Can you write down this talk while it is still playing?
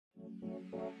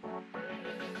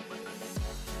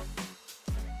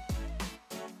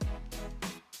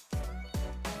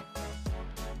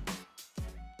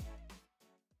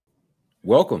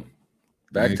Welcome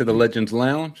back Thank to the you. Legends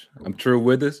Lounge. I'm Trill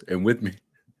with us, and with me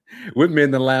in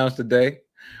the lounge today,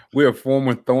 we are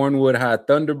former Thornwood High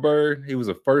Thunderbird. He was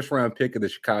a first-round pick of the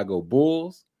Chicago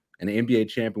Bulls and an NBA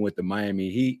champion with the Miami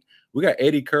Heat. We got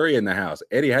Eddy Curry in the house.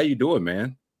 Eddy, how you doing,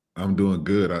 man? I'm doing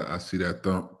good. I see that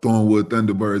Thornwood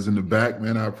Thunderbirds in the back,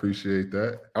 man. I appreciate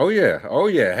that. Oh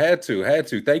yeah. Had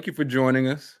to. Thank you for joining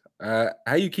us.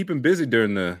 How you keeping busy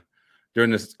during this?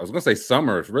 I was gonna say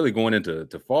summer. It's really going into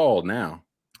fall now.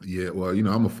 Yeah, well,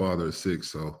 I'm a father of six,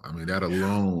 so I mean that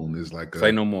alone is like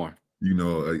Say no more.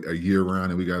 a year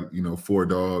round, and we got four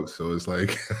dogs, so it's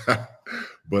like.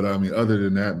 But I mean, other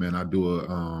than that, man, I do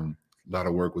a lot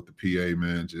of work with the PA,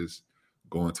 man. Just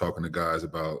going talking to guys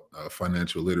about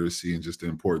financial literacy and just the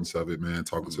importance of it, man.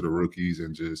 Talking to the rookies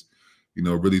and just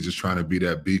really just trying to be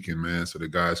that beacon, man, so the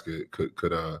guys could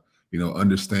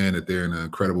understand that they're in an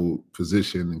incredible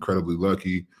position, incredibly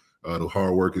lucky. The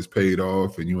hard work is paid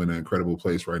off, and you're in an incredible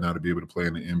place right now to be able to play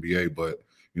in the NBA. But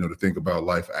to think about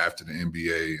life after the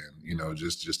NBA, and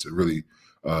just to really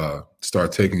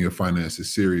start taking your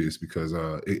finances serious, because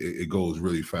it goes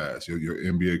really fast. Your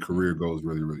NBA career goes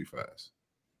really, really fast.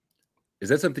 Is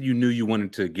that something you knew you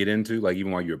wanted to get into? Like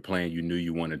even while you were playing, you knew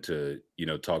you wanted to,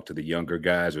 talk to the younger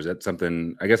guys, or is that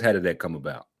something? I guess how did that come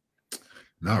about?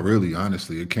 Not really,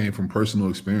 honestly. It came from personal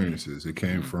experiences. It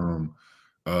came Mm, from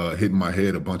hitting my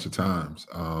head a bunch of times,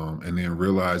 and then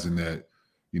realizing that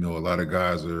a lot of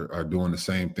guys are doing the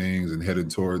same things and heading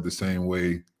toward the same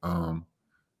way,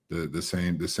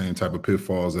 the same type of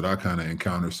pitfalls that I kind of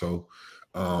encounter. So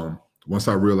once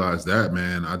I realized that,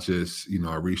 man, I just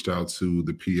I reached out to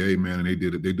the PA, man, and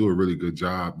they do a really good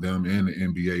job, them and the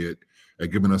NBA, at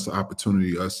giving us the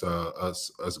opportunity, us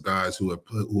guys who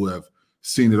have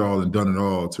seen it all and done it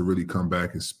all, to really come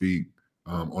back and speak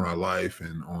on our life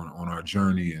and on our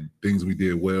journey and things we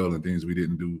did well and things we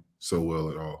didn't do so well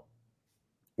at all.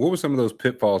 What were some of those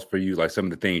pitfalls for you? Like some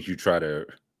of the things you try to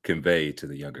convey to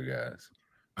the younger guys?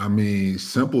 I mean,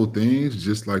 simple things,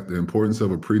 just like the importance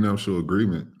of a prenuptial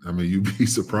agreement. I mean, you'd be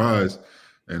surprised.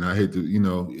 And I hate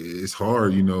to, it's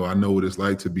hard. I know what it's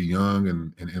like to be young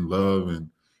and in love, and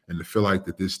to feel like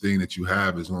that this thing that you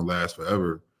have is going to last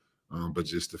forever. But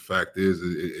just the fact is,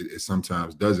 it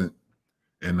sometimes doesn't.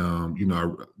 And I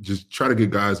just try to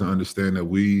get guys to understand that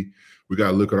we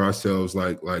got to look at ourselves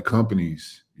like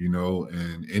companies,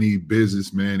 and any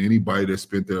businessman, anybody that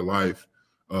spent their life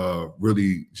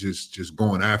really just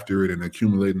going after it and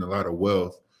accumulating a lot of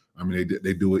wealth. I mean,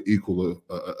 they do an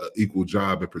equal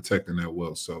job at protecting that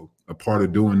wealth. So a part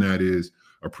of doing that is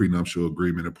a prenuptial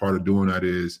agreement. A part of doing that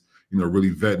is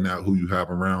really vetting out who you have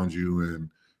around you, and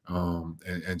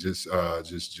just I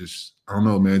don't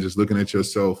know, man, just looking at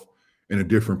yourself in a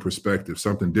different perspective,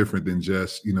 something different than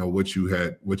just what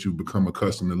you become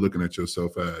accustomed to looking at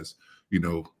yourself as,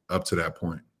 up to that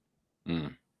point.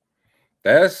 Mm.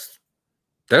 That's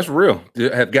real.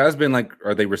 Have guys been like,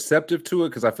 are they receptive to it?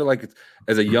 Because I feel like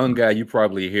as a young guy, you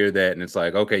probably hear that and it's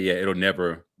like, okay, yeah, it'll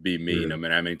never be me. Yeah. No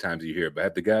matter how many times you hear it, but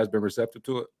have the guys been receptive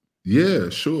to it? Yeah,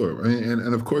 sure.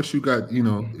 And of course you got,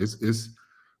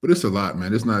 but it's a lot,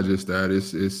 man. It's not just that.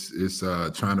 It's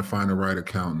trying to find the right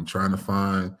accountant, trying to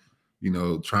find,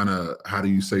 how do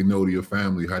you say no to your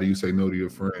family? How do you say no to your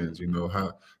friends?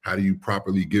 How do you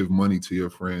properly give money to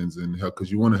your friends and help,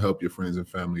 because you want to help your friends and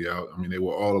family out. I mean, they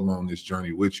were all along this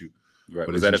journey with you, Right.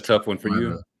 but Was it's that a just trying tough one for to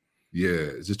find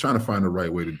you? it's just trying to find the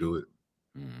right way to do it.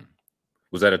 Mm.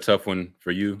 Was that a tough one for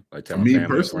you? Like For telling me family,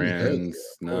 personally, heck yeah,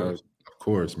 friends? No. of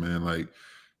course, man. Like,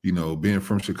 being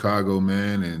from Chicago,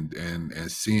 man,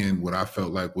 and seeing what I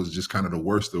felt like was just kind of the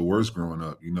worst growing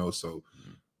up, So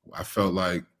Mm. I felt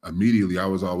like immediately I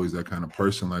was always that kind of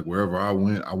person. Like wherever I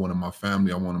went, I wanted my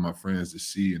family, I wanted my friends to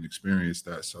see and experience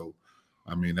that. So,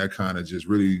 I mean, that kind of just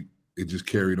really, it just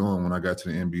carried on. When I got to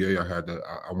the NBA,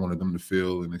 I wanted them to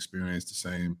feel and experience the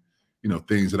same,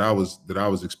 things that I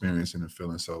was experiencing and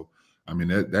feeling. So, I mean,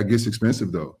 that gets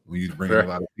expensive though when you're bringing a Right.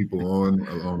 lot of people on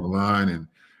the line, and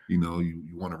you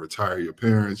want to retire your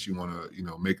parents, you want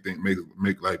to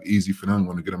make life easy for them,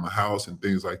 want to get them a house and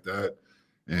things like that,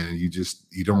 and you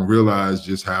don't realize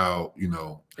just how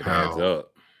It adds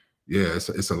up. yeah,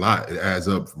 it's a lot. It adds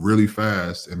up really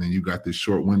fast, and then you got this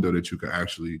short window that you can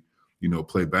actually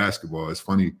play basketball. It's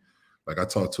funny, like I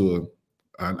talked to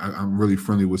I'm really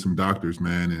friendly with some doctors,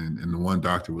 man, and the one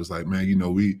doctor was like, man,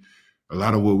 a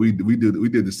lot of what we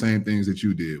did the same things that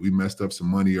you did. We messed up some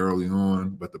money early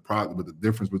on, but the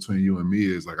difference between you and me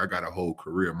is, like, I got a whole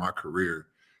career. My career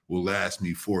will last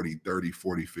me 40, 30,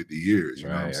 40, 50 years. You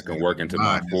know what I'm Right. I can saying? work Like into my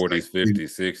mine is like 40s,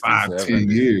 50s, 60s, 5, 10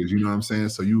 70s. years. You know what I'm saying?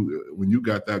 So when you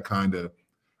got that kind of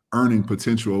earning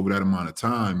potential over that amount of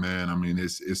time, man, I mean,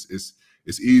 it's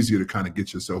it's easier to kind of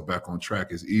get yourself back on track.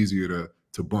 It's easier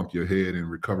to bump your head and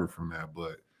recover from that.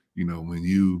 But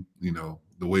when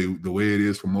the way it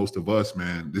is for most of us,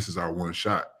 man, this is our one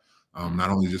shot. Not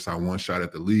only just our one shot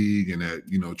at the league and at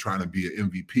trying to be an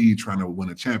MVP, trying to win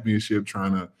a championship,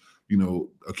 trying to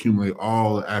accumulate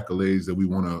all the accolades that we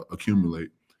want to accumulate,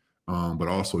 but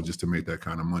also just to make that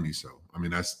kind of money. So I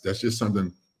mean, that's just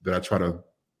something that I try to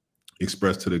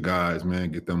express to the guys,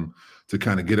 man, get them to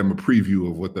kind of get them a preview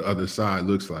of what the other side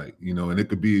looks like, and it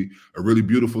could be a really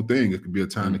beautiful thing. It could be a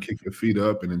time to kick your feet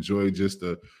up and enjoy just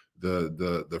the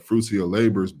fruits of your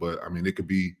labors. But I mean, it could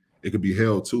be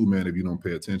hell too, man, if you don't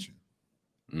pay attention.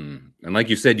 And like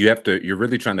you said, you're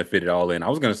really trying to fit it all in. I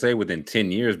was going to say within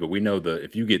 10 years, but we know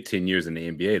if you get 10 years in the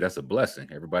NBA, that's a blessing.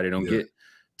 Everybody don't get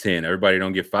 10. Everybody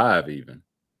don't get 5 even.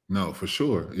 No, for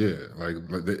sure. Yeah.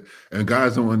 And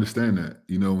guys don't understand that.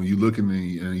 When you look and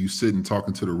you sit and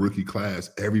talking to the rookie class,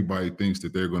 everybody thinks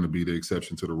that they're going to be the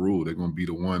exception to the rule. They're going to be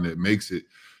the one that makes it,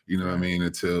 what I mean,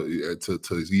 until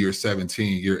to year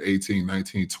 17, year 18,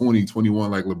 19, 20, 21,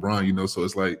 like LeBron, so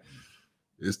it's like,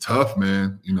 it's tough,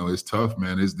 man. It's tough,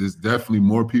 man. There's definitely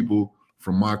more people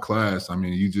from my class. I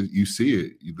mean, you see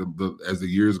it. As the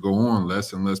years go on,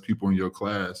 less and less people in your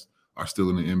class are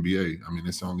still in the NBA. I mean,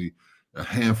 it's only a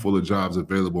handful of jobs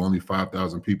available. Only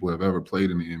 5,000 people have ever played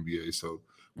in the NBA. So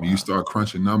when you start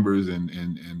crunching numbers and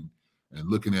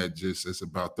looking at it's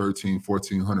about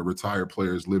 1,400 retired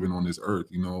players living on this earth.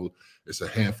 It's a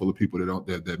handful of people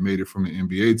that made it from the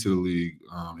NBA to the league,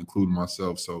 including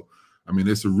myself. So I mean,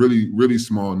 it's a really, really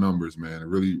small numbers, man.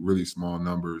 Really, really small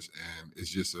numbers, and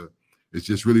it's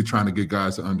just really trying to get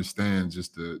guys to understand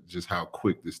just how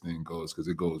quick this thing goes, because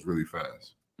it goes really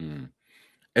fast.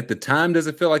 At the time, does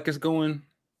it feel like it's going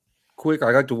quick?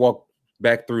 I like to walk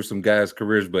back through some guys'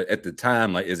 careers, but at the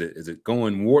time, like, is it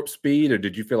going warp speed, or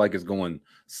did you feel like it's going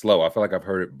slow? I feel like I've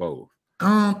heard it both.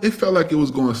 It felt like it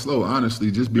was going slow, honestly,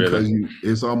 just because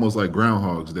it's almost like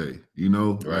Groundhog's Day,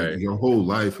 Right. Like your whole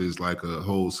life is like a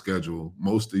whole schedule.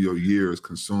 Most of your year is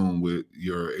consumed with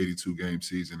your 82 game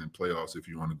season and playoffs if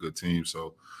you're on a good team.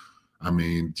 So, I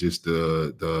mean, just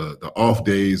the off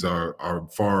days are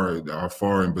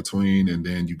far in between, and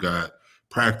then you got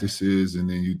practices, and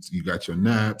then you got your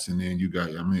naps, and then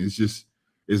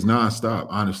it's nonstop.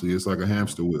 Honestly, it's like a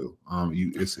hamster wheel.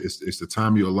 It's the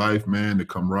time of your life, man. The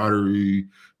camaraderie,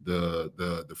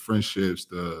 the friendships,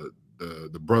 the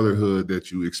brotherhood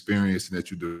that you experience and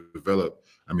that you develop.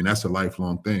 I mean, that's a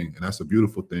lifelong thing, and that's a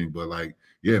beautiful thing. But like,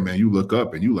 yeah, man, you look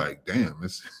up and you like, damn,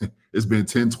 it's been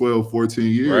 10, 12,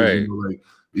 14 years. Right.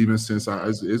 Even since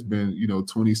it's been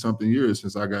 20 something years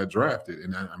since I got drafted,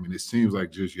 and I mean, it seems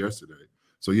like just yesterday.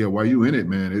 So yeah, while you in it,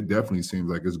 man, it definitely seems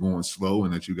like it's going slow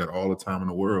and that you got all the time in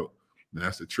the world. And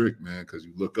that's the trick, man, because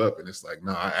you look up and it's like,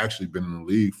 no, I actually been in the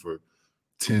league for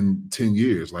 10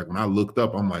 years. Like when I looked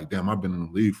up, I'm like, damn, I've been in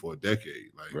the league for a decade.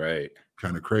 Like, right.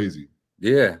 Kind of crazy.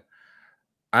 Yeah.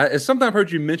 It's something I've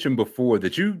heard you mention before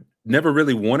that you never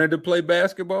really wanted to play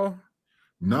basketball.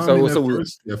 No, I mean,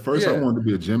 at first I wanted to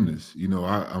be a gymnast.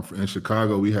 I'm in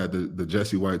Chicago. We had the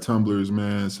Jesse White tumblers,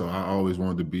 man. So I always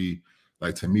wanted to be,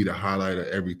 like, to me, the highlight of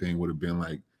everything would have been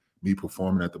like me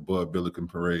performing at the Bud Billiken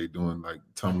Parade, doing like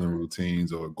tumbling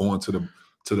routines, or going to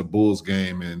the Bulls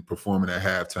game and performing at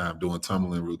halftime, doing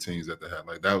tumbling routines at the half.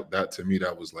 Like that to me,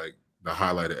 that was like the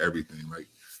highlight of everything. Like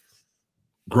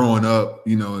growing up,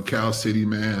 in Cal City,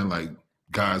 man, like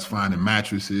guys finding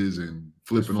mattresses and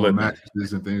flipping on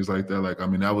mattresses and things like that. Like, I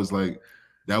mean, that was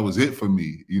it for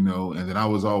me, and then I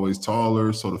was always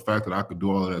taller. So the fact that I could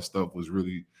do all of that stuff was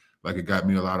really, like, it got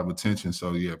me a lot of attention.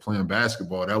 So yeah, playing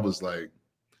basketball, that was like,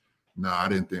 I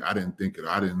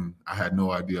had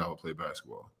no idea I would play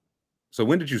basketball. So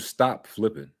when did you stop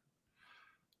flipping?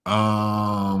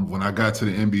 When I got to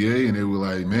the NBA and they were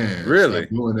like, man, really stop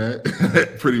doing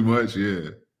that. Pretty much,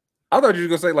 yeah. I thought you were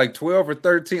gonna say like 12 or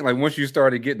 13. Like once you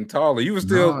started getting taller, you were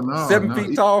still 7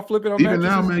 feet tall, flipping on even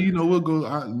mattresses? now, man. We'll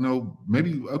go.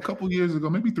 Maybe a couple years ago,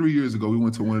 maybe 3 years ago, we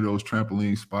went to one of those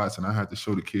trampoline spots, and I had to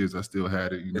show the kids I still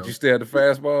had it. That you still had the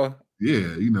fastball?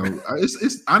 Yeah,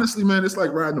 it's honestly, man, it's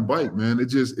like riding a bike, man. It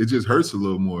just hurts a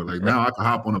little more. Like now, I can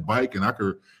hop on a bike and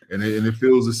it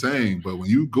feels the same. But when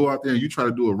you go out there and you try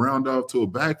to do a round off to a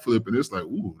backflip, and it's like,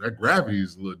 ooh, that gravity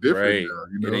is a little different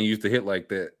now. It ain't used to hit like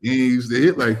that. It ain't used to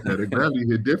hit like that. The gravity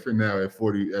hit different now at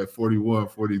 41,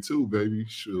 42, baby.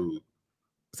 Shoot.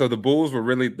 So the Bulls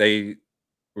they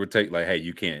would take like, hey,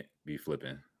 you can't be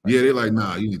flipping. Like, yeah, they're like,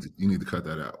 nah, you need to cut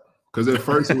that out. Because at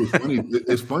first it was funny.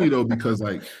 It's funny though, because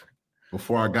like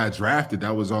before I got drafted,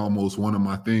 that was almost one of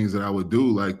my things that I would do.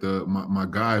 Like my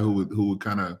guy who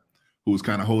who was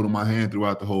kind of holding my hand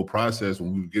throughout the whole process.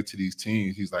 When we would get to these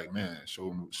teams, he's like, man, show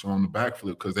him the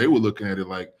backflip, because they were looking at it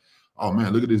like, oh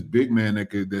man, look at this big man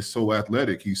that's so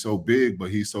athletic. He's so big, but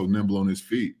he's so nimble on his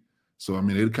feet. So I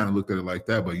mean, they kind of looked at it like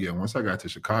that. But yeah, once I got to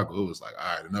Chicago, it was like,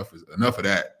 all right, enough of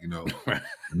that,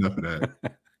 enough of that.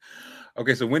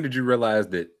 Okay, so when did you realize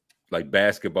that like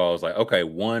basketball is like, okay,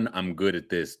 one, I'm good at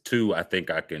this. Two, I think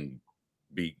I can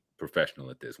be professional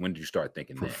at this. When did you start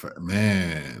thinking that?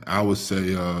 Man, I would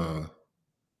say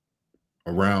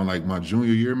around like my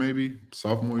junior year, maybe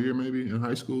sophomore year, maybe in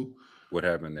high school. What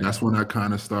happened there? That's when I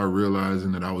kind of started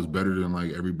realizing that I was better than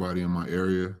like everybody in my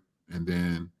area. And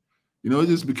then, it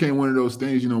just became one of those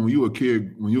things, when you were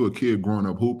a kid growing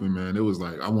up hooping, man, it was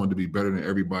like I wanted to be better than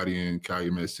everybody in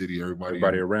Calumet City, everybody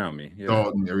around me,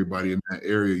 Dalton, everybody in that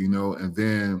area, and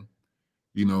then,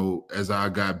 as I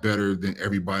got better than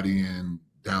everybody in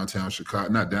downtown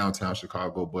Chicago, not downtown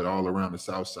Chicago, but all around the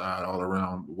South Side, all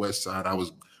around the West Side, I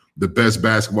was the best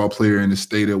basketball player in the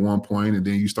state at one point. And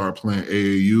then you start playing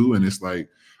AAU, and it's like,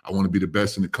 I want to be the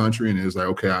best in the country. And it's like,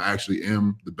 okay, I actually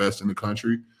am the best in the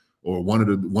country, or one of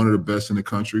the best in the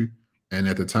country. And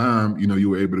at the time, you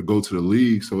were able to go to the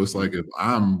league. So it's like, if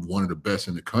I'm one of the best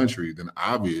in the country, then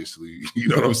obviously, you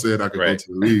know what I'm saying, I could go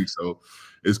to the league. So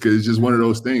it's just one of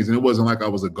those things. And it wasn't like I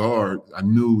was a guard. I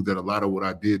knew that a lot of what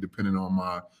I did depended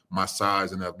on my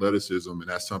size and athleticism. And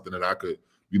that's something that I could,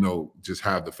 just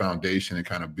have the foundation and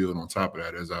kind of build on top of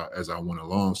that as I went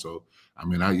along. So, I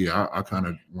mean, I kind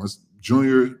of, once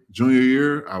junior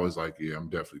year, I was like, yeah, I'm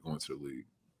definitely going to the league.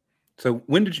 So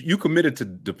when did you committed to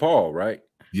DePaul, right?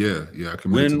 Yeah. I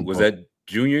committed. When was that,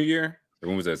 junior year? Or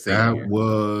when was that senior year? That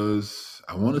was,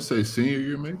 I want to say senior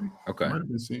year, maybe. Okay. Might have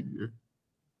been senior year.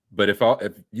 But if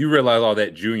you realize all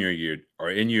that junior year, or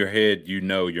in your head, you're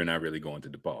not really going to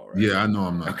DePaul, right? Yeah, I know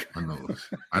I'm not. Okay.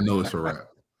 I know it's a wrap.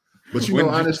 But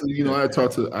honestly, I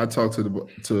talked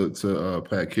to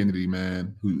Pat Kennedy,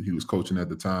 man, who he was coaching at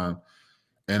the time,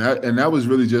 and that was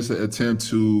really just an attempt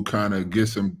to kind of get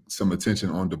some attention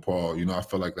on DePaul. I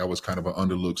felt like that was kind of an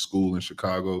underlooked school in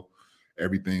Chicago.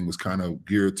 Everything was kind of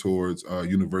geared towards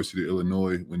University of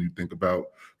Illinois. When you think about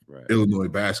Illinois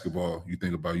basketball, you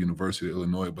think about University of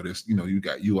Illinois, but it's, you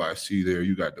got UIC there,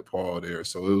 you got DePaul there.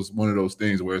 So it was one of those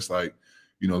things where it's like,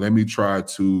 let me try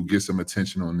to get some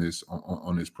attention on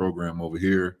this program over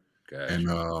here.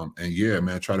 Gotcha. And yeah,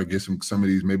 man, try to get some of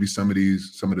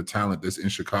the talent that's in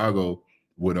Chicago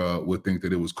would think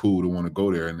that it was cool to want to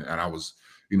go there. And I was,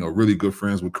 really good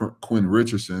friends with Quinn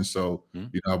Richardson. So,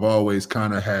 I've always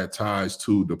kind of had ties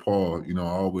to DePaul. I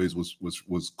always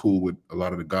was cool with a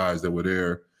lot of the guys that were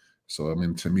there. So, I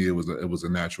mean, to me, it was a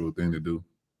natural thing to do.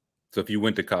 So if you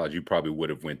went to college, you probably would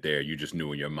have went there. You just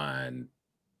knew in your mind,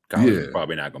 college is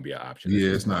probably not going to be an option. Yeah,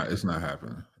 it's not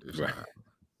happening. It's not happening.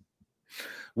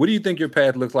 What do you think your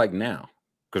path looks like now?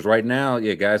 Because right now,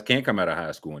 guys can't come out of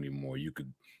high school anymore. You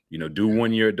could, do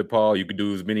 1 year at DePaul. You could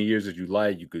do as many years as you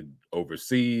like. You could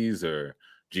overseas or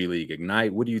G League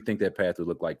Ignite. What do you think that path would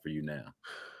look like for you now?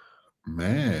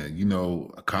 Man,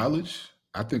 college.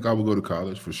 I think I would go to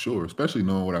college for sure, especially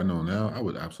knowing what I know now. I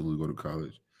would absolutely go to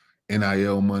college.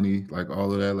 NIL money, like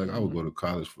all of that, like I would go to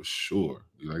college for sure.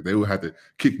 Like they would have to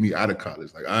kick me out of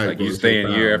college. Like I you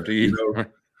staying year after year.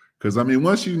 Because I mean,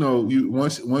 once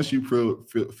once you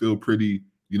feel pretty,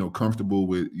 comfortable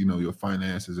with your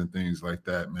finances and things like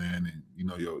that, man,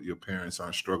 and your parents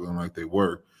aren't struggling like they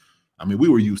were. I mean, we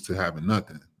were used to having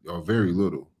nothing or very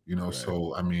little,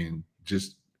 So I mean,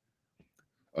 just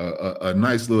a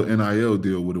nice little NIL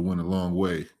deal would have went a long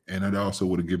way, and it also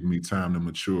would have given me time to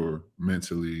mature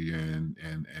mentally and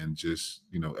just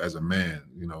as a man,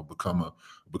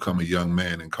 become a young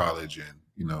man in college,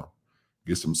 and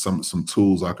get some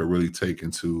tools I could really take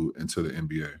into the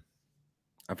NBA.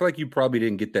 I feel like you probably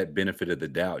didn't get that benefit of the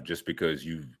doubt just because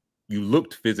you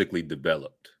looked physically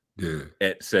developed. Yeah.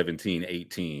 At 17,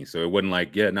 18. So it wasn't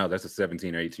like, that's a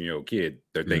 17 or 18-year-old kid.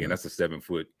 They're thinking that's a 7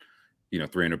 foot,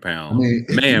 300-pound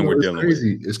man we're dealing with.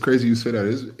 It's crazy you say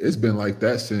that. It's been like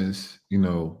that since,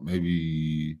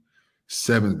 maybe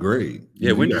 7th grade.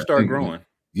 Yeah, when did you start growing?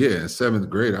 Yeah, in 7th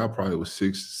grade, I probably was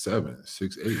 6'7",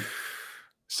 6'8".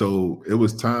 So it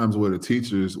was times where the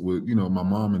teachers would, my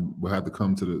mom would have to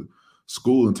come to the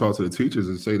school and talk to the teachers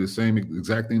and say the same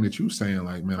exact thing that you're saying.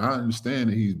 Like, man, I understand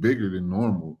that he's bigger than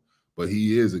normal, but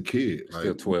he is a kid. Still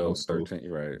like 12, 13,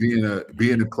 right.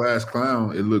 Being a class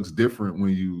clown, it looks different when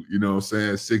you know what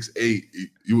I'm saying, 6'8",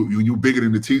 you bigger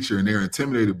than the teacher and they're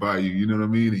intimidated by you, you know what I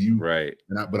mean? And right.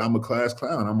 But I'm a class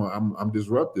clown. I'm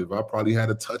disruptive. I probably had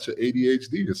a touch of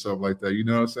ADHD or something like that. You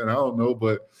know what I'm saying? I don't know,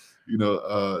 but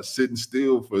sitting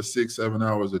still for 6-7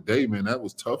 hours a day, man, that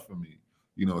was tough for me.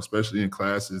 especially in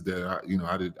classes that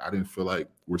I didn't feel like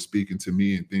were speaking to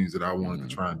me and things that I wanted to Mm-hmm.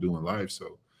 try and do in life.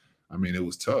 So, I mean, it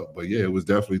was tough, but yeah, it was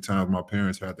definitely times my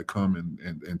parents had to come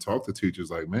and talk to teachers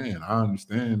like, man, I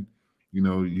understand.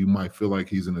 You might feel like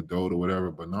he's an adult or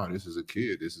whatever, but no, this is a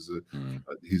kid. This is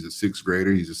he's a sixth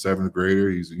grader. He's a seventh grader.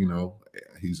 He's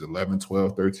 11,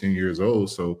 12, 13 years old.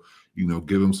 So,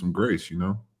 give him some grace.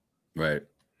 Right.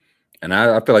 And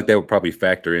I feel like that would probably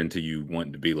factor into you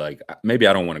wanting to be like, maybe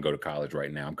I don't want to go to college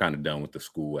right now. I'm kind of done with the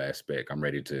school aspect. I'm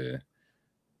ready to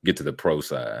get to the pro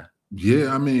side.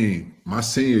 Yeah, I mean, my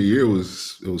senior year it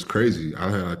was crazy. I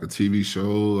had like a TV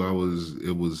show. It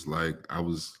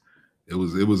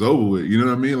was over with. You know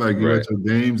what I mean? Like you at Right. your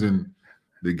games and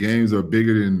the games are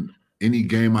bigger than any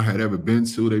game I had ever been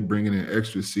to. They bringing in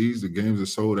extra seats. The games are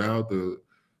sold out.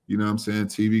 You know what I'm saying?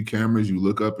 TV cameras. You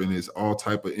look up and it's all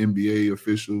type of NBA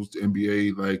officials,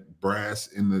 NBA like brass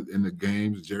in the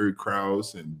games. Jerry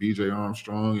Krause and BJ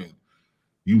Armstrong and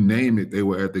you name it, they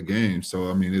were at the game.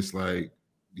 So I mean, it's like,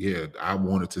 yeah, I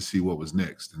wanted to see what was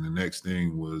next, and the next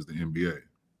thing was the NBA.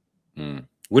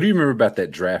 What do you remember about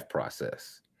that draft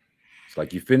process? It's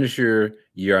like you finish your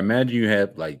year. I imagine you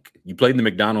had like you played in the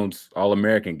McDonald's All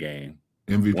American game,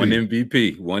 one MVP.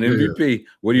 MVP, one Yeah, MVP.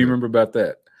 What do you yeah. remember about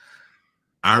that?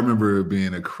 I remember it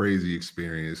being a crazy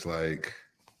experience, like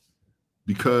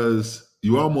because it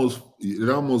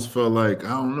almost felt like I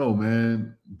don't know,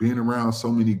 man, being around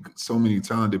so many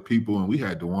talented people, and we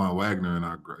had Dewan Wagner in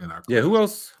our Yeah, who class.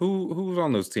 else? Who was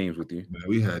on those teams with you? Man,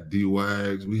 we had D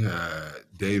Wags, we had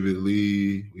David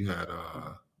Lee, we had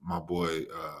my boy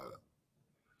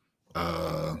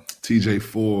TJ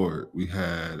Ford. We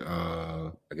had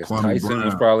I guess Kwame Tyson was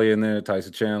Brown, probably in there.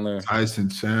 Tyson Chandler, Tyson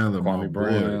Chandler, my Kwame boy,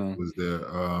 Brown, was there.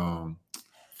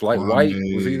 Flight White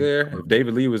was he Kwame, there? If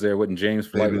David Lee was there, wasn't James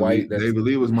Flight David Lee. White? That's David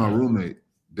Lee was my roommate.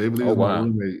 David Lee oh was my wow.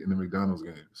 roommate in the McDonald's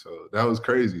game. So that was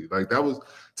crazy. Like that was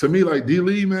to me like D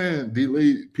Lee, man. D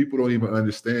Lee, people don't even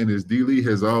understand this. D Lee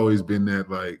has always been that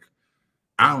like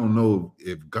I don't know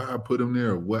if God put him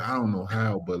there or what. I don't know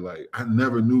how, but like I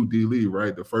never knew D Lee.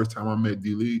 Right, the first time I met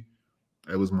D Lee,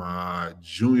 it was my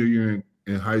junior year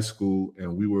in high school,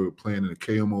 and we were playing in a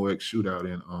KMOX shootout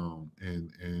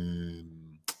in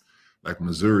like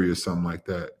Missouri or something like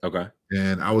that. Okay.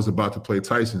 And I was about to play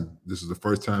Tyson. This is the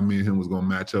first time me and him was going to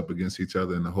match up against each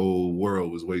other, and the whole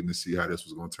world was waiting to see how this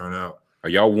was going to turn out. Are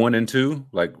y'all 1 and 2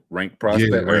 like ranked Yeah,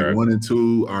 prospect rank or 1 and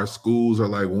 2. Our schools are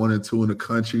like 1 and 2 in the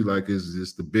country. Like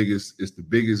it's the biggest. It's the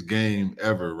biggest game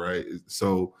ever, right?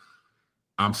 So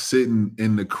I'm sitting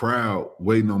in the crowd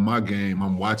waiting on my game.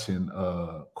 I'm watching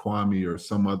Kwame or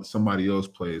somebody else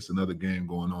play. It's another game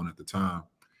going on at the time.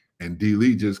 And D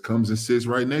Lee just comes and sits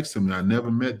right next to me. I never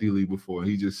met D Lee before.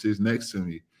 He just sits next to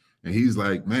me. And he's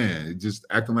like, man, just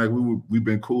acting like we've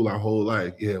been cool our whole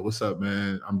life. Yeah, what's up,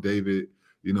 man? I'm David,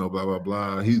 blah, blah,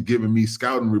 blah. He's giving me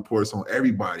scouting reports on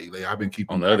everybody. Like on the I've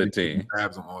other been keeping team?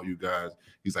 tabs on all you guys.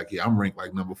 He's like, yeah, I'm ranked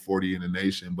like number 40 in the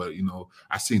nation, but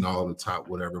I seen all the top,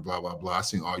 whatever, blah, blah, blah. I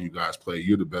seen all you guys play.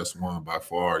 You're the best one by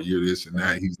far. You're this and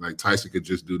that. He's like, Tyson could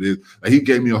just do this. Like he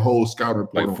gave me a whole scout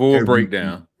report Like on full everything,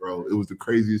 breakdown. bro. It was the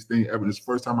craziest thing ever. It's the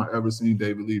first time I ever seen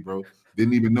David Lee, bro.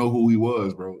 Didn't even know who he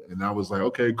was, bro. And I was like,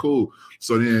 okay, cool.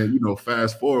 So then,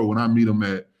 fast forward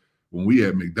when we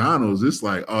at McDonald's, it's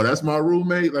like, oh, that's my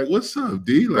roommate. Like, what's up,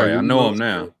 D? Like, Right. I know him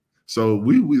now. So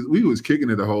we was kicking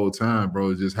it the whole time,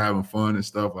 bro, just having fun and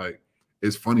stuff. Like,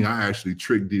 it's funny. I actually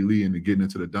tricked D Lee into getting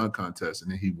into the dunk contest,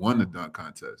 and then he won the dunk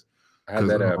contest How'd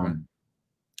because that happen?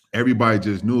 everybody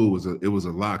just knew it was a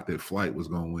lock that Flight was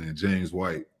gonna win. James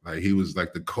White, like he was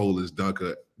like the coldest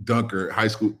dunker high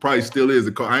school, probably still is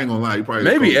the I ain't gonna lie, he probably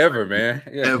Maybe ever, man.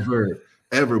 Yeah.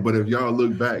 ever. But if y'all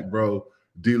look back, bro,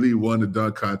 D Lee won the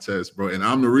dunk contest, bro, and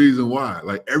I'm the reason why.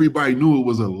 Like everybody knew it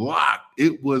was a lock.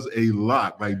 It was a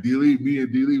lock. Like D Lee, me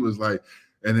and D Lee was like,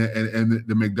 and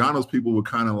the McDonald's people were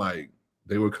kind of like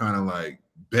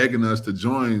begging us to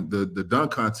join the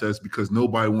dunk contest because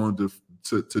nobody wanted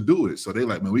to do it. So they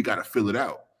like, man, we got to fill it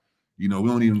out. We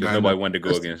don't even got nobody enough wanted to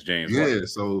go against James Yeah, White.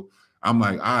 so I'm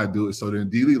like, I do it. So then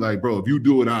D Lee like, bro, if you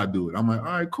do it, I'll do it. I'm like, all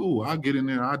right, cool. I'll get in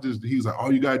there. He's like,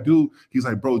 all you gotta do. He's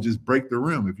like, bro, just break the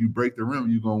rim. If you break the rim,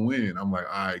 you're gonna win. I'm like,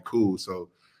 all right, cool. So,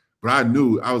 but I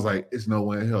was like, it's no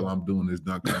way in hell I'm doing this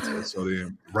dunk contest. So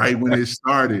then right when it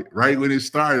started,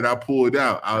 I pulled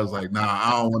out. I was like, nah,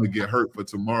 I don't want to get hurt for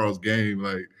tomorrow's game.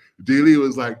 Like D Lee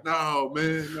was like, no,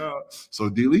 man, no. So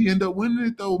D Lee ended up winning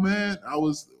it though, man.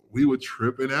 We were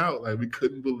tripping out. Like we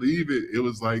couldn't believe it. It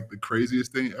was like the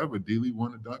craziest thing ever. D Lee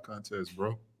won the dunk contest,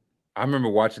 bro. I remember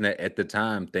watching that at the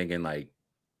time thinking like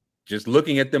just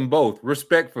looking at them both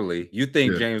respectfully, you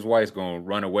think Yeah, James White's gonna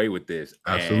run away with this.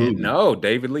 And absolutely. no,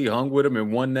 David Lee hung with him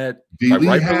and won that, D like Lee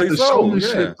had rightfully the so.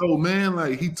 showmanship Yeah. though, man.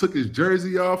 Like he took his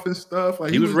jersey off and stuff.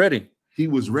 Like He was ready. he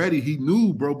was ready. He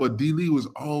knew, bro. But D Lee was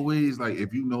always like,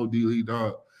 if you know D Lee,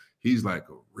 dog, he's like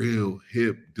a real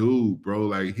hip dude, bro.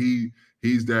 Like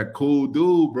he's that cool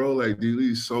dude, bro. Like D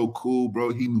Lee's so cool,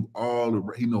 bro. He know all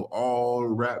the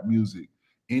rap music,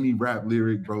 any rap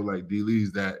lyric, bro. Like D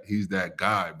Lee's he's that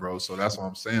guy, bro. So that's what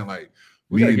I'm saying. Like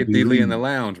We gotta me and get D D Lee in Lee. the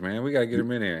lounge, man. We gotta get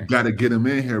him in You there. got to get him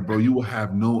in here, bro. You will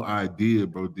have no idea,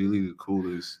 bro. Dilly the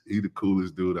coolest. He the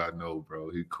coolest dude I know,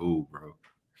 bro. He cool, bro.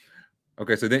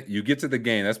 Okay, so then you get to the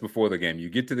game. That's before the game. You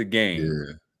get to the game.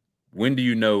 Yeah. When do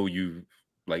you know you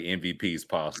like MVP is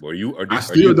possible? I Are you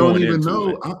still don't going even into know.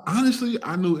 it? Honestly,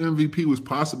 I knew MVP was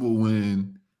possible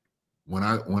when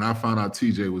I found out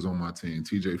TJ was on my team.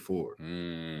 TJ Ford.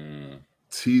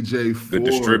 TJ The Ford,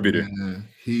 distributor. man,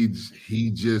 he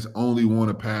just only want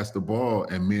to pass the ball,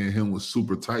 and me and him was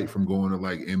super tight from going to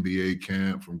like NBA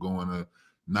camp, from going to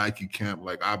Nike camp.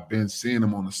 Like I've been seeing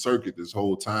him on the circuit this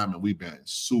whole time, and we've been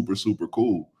super super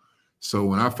cool. So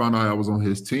when I found out I was on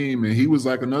his team, and he was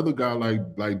like another guy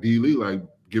like D Lee, like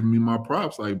giving me my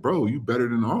props, like bro, you better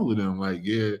than all of them. Like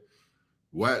yeah,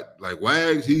 what like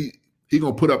Wags, he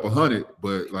gonna put up 100,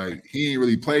 but like he ain't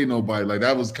really played nobody. Like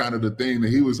that was kind of the thing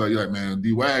that he was like man,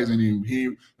 D Wags, and he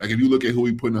like if you look at who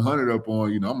he putting 100 up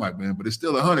on, you know, I'm like man, but it's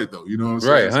still 100 though. You know what I'm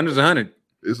saying? Right, 100's 100.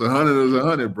 It's 100 is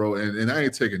 100, bro. And I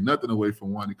ain't taking nothing away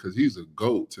from Wani because he's a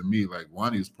GOAT to me. Like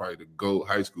Wani is probably the GOAT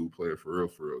high school player for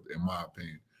real, in my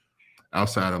opinion.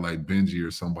 Outside of like Benji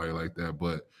or somebody like that,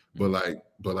 but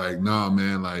nah,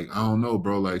 man, like I don't know,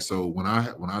 bro. Like so when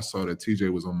I saw that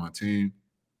TJ was on my team,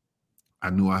 I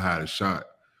knew I had a shot.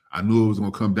 I knew it was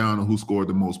gonna come down to who scored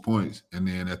the most points. And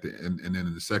then and then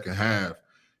in the second half,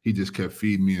 he just kept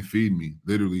feeding me.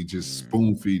 Literally just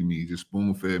spoon feed me, just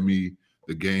spoon fed me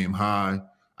the game high.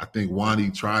 I think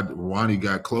Wani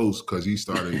got close because he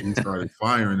started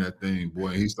firing that thing, boy,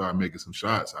 and he started making some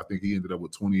shots. I think he ended up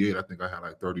with 28. I think I had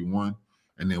like 31.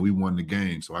 And then we won the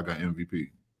game. So I got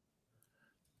MVP.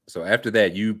 So after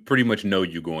that, you pretty much know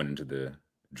you going into the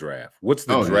draft. What's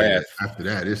the draft? Yeah. After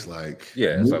that, it's like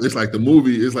it's like the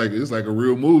movie. It's like a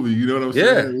real movie. You know what I'm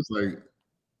saying?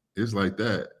 It's like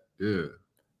that. Yeah.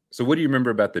 So what do you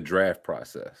remember about the draft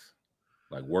process?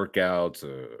 Like workouts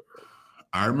or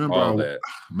I remember all that?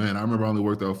 Man, I remember I only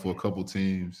worked out for a couple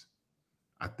teams.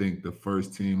 I think the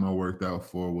first team I worked out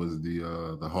for was the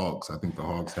Hawks. I think the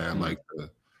Hawks had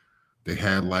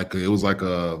it was like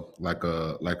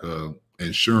a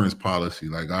insurance policy.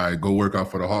 Like, all right, go work out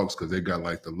for the Hawks because they got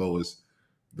like the lowest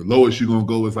you're gonna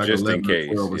go is like just 11 in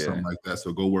case, or 12 or something like that.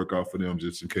 So go work out for them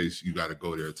just in case you got to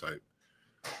go there type.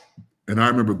 And I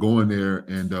remember going there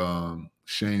and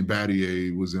Shane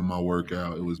Battier was in my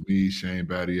workout. It was me, Shane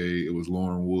Battier, it was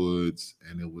Lauren Woods,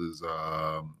 and it was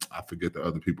I forget the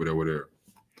other people that were there.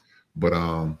 But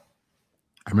I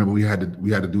remember we had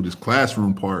to do this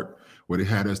classroom part where they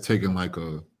had us taking like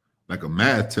a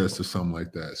math test or something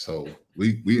like that. So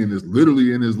we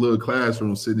literally in this little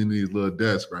classroom sitting in these little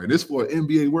desks, right? This for an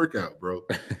NBA workout, bro.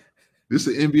 This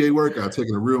is an NBA workout,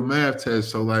 taking a real math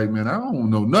test. So like, man, I don't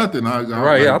know nothing. I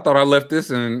thought I left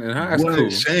this in high school.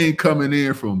 Shane coming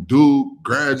in from Duke,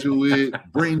 graduate,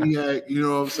 Brainiac, you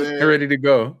know what I'm saying? Ready to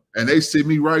go. And they sit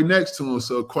me right next to him.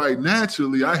 So quite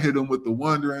naturally, I hit him with the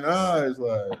wondering eyes,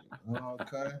 like,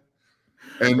 okay.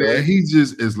 And then he's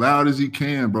just as loud as he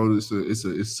can, bro.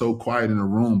 It's so quiet in the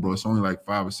room, bro. It's only like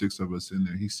 5 or 6 of us in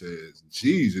there. He says,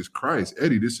 Jesus Christ,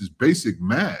 Eddie, this is basic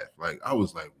math. Like, I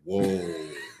was like, whoa.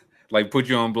 Like put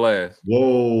you on blast.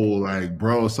 Whoa, like,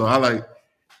 bro. So I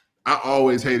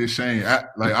always hated Shane. I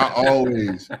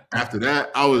always, after that,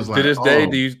 I was like, to this day,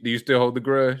 do you still hold the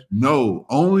grudge? No,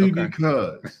 only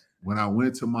because when I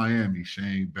went to Miami,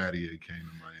 Shane Battier came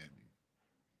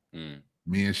to Miami.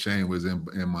 Me and Shane was in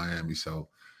Miami, so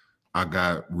I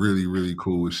got really, really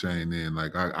cool with Shane then.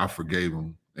 Like I forgave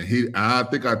him. And I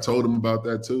think I told him about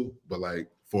that too. But like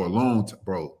for a long time,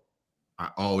 bro, I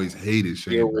always hated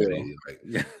Shane Battier.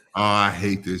 Like, I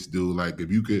hate this dude. Like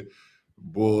if you could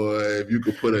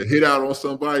put a hit out on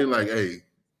somebody, like, hey,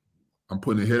 I'm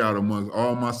putting a hit out amongst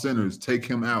all my centers. Take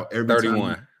him out every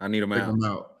 31. time. I need him take out. Him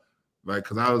out. Like,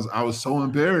 cause I was so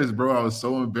embarrassed, bro. I was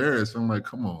so embarrassed. I'm like,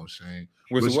 come on, Shane.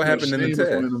 So what happened in the test?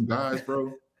 Was one of them guys,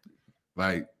 bro.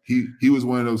 Like he was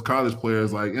one of those college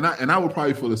players. Like, and I would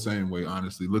probably feel the same way,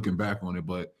 honestly, looking back on it.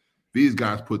 But these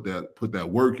guys put that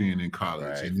work in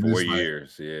college. Right, and 4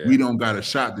 years. Yeah, we don't got a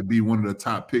shot to be one of the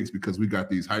top picks because we got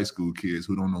these high school kids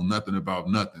who don't know nothing about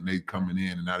nothing. They coming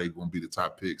in and now they gonna be the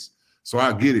top picks So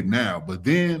I get it now. But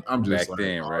then I'm just Back like,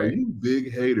 then, oh, right? you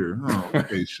big hater. Oh,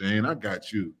 okay, Shane, I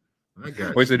got you.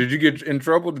 Wait, so did you get in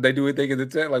trouble? Did they do anything in the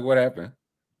test? Like, what happened?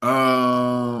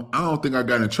 I don't think I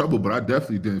got in trouble, but I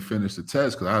definitely didn't finish the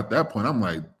test because at that point I'm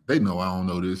like, they know I don't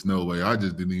know this. No way. I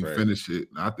just didn't even finish it.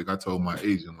 And I think I told my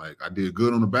agent, like, I did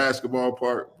good on the basketball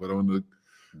part, but on the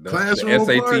classroom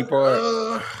SAT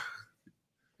part,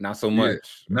 not so yeah,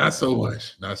 much. not so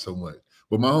much. Not so much.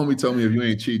 But my homie told me if you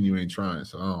ain't cheating, you ain't trying.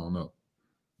 So I don't know.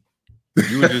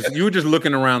 You were just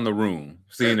looking around the room,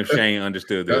 seeing if Shane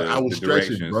understood I was the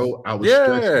stretching, directions. bro. I was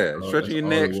stretching, bro. Stretching your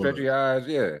neck, stretching your eyes.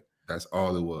 Yeah. That's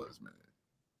all it was, man.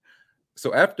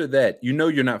 So after that,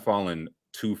 you're not falling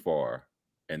too far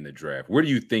in the draft. Where do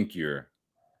you think you're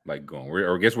like going?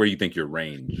 Or I guess where do you think your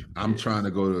range I'm is? trying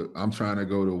to go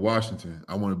to Washington.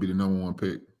 I want to be the number one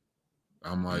pick.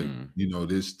 I'm like,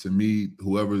 this to me,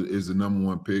 whoever is the number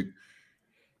one pick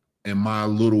in my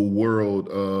little world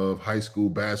of high school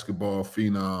basketball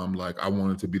phenom, like I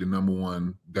wanted to be the number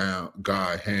one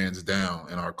guy, hands down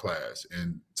in our class.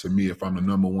 And to me, if I'm the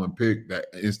number one pick, that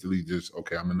instantly just,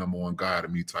 okay, I'm the number one guy to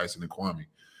meet Tyson and Kwame.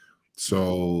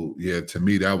 So yeah, to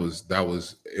me,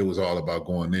 it was all about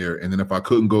going there. And then if I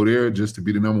couldn't go there just to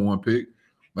be the number one pick,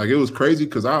 like it was crazy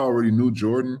because I already knew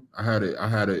Jordan. I had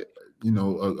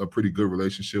a pretty good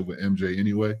relationship with MJ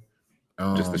anyway.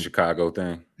 Just the Chicago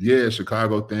thing. Yeah,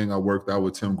 Chicago thing. I worked out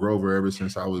with Tim Grover ever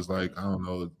since I was like, I don't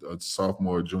know, a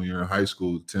sophomore or junior in high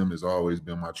school. Tim has always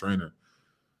been my trainer.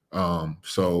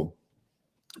 So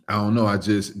I don't know. I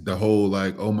just the whole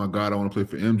like, oh my God, I want to play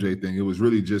for MJ thing. It was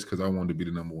really just because I wanted to be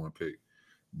the number one pick.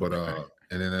 But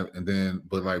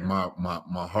but like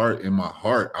my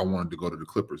heart, I wanted to go to the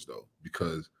Clippers though,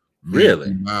 because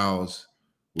really Miles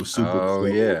was super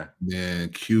close. Yeah. Man,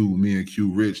 me and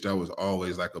Q Rich, that was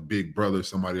always like a big brother,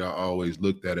 somebody I always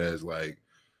looked at as like,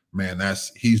 man,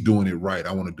 he's doing it right.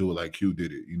 I want to do it like Q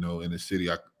did it, in the city.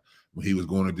 When he was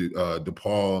going to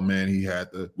DePaul, man,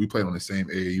 we played on the same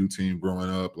AAU team growing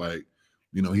up. Like,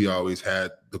 he always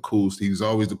had he was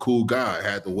always the cool guy,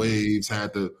 had the waves,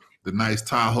 had the nice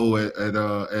Tahoe at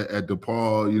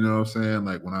DePaul, you know what I'm saying?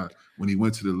 Like when he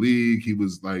went to the league, he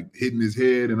was like hitting his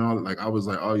head and all. Like I was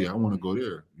like, oh yeah, I want to go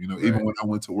there. Right. Even when I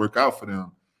went to work out for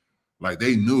them, like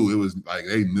they knew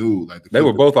they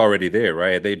were both already there,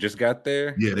 right? They just got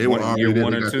there. Yeah, they were already year there.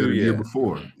 One or two. The year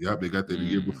before. Yep, they got there the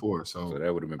year before. So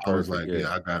that would have been perfect. I was like,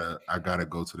 yeah, I gotta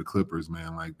go to the Clippers,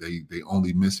 man. Like they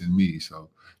only missing me. So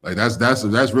like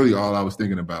that's really all I was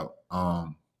thinking about.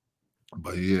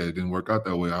 But yeah, it didn't work out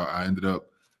that way. I ended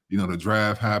up, the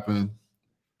draft happened.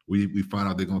 We found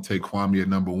out they're gonna take Kwame at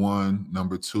number one.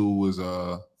 Number two was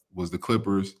the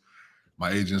Clippers.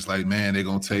 My agent's like, man, they're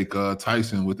gonna take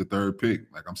Tyson with the third pick.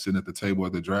 Like I'm sitting at the table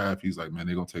at the draft. He's like, man,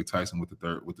 they're gonna take Tyson with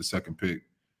the second pick.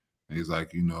 And he's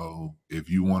like, if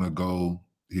you want to go,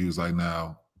 he was like,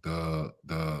 now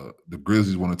the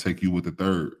Grizzlies want to take you with the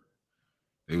third.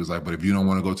 It was like, but if you don't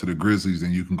want to go to the Grizzlies,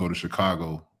 then you can go to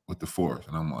Chicago with the fourth.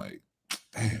 And I'm like,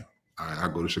 damn, all right, I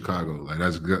go to Chicago. Like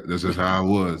that's just how it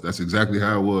was. That's exactly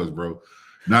how it was, bro.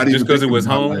 Not just because it was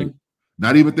home. Like,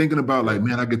 not even thinking about like,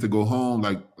 man, I get to go home.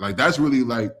 Like that's really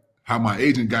like how my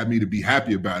agent got me to be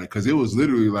happy about it. Cause it was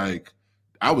literally like,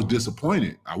 I was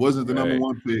disappointed. I wasn't the number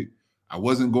one pick. I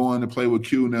wasn't going to play with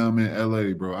Q now I'm in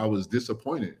LA, bro. I was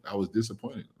disappointed.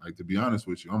 Like, to be honest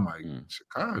with you, I'm like,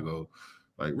 Chicago,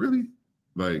 like really?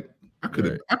 Like I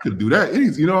could do that.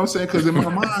 You know what I'm saying? Because in my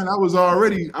mind, I was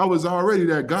already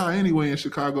that guy anyway in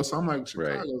Chicago. So I'm like,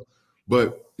 Chicago. Right.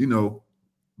 But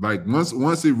like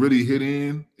once it really hit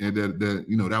in, and that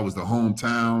that was the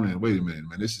hometown. And wait a minute,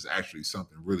 man, this is actually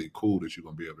something really cool that you're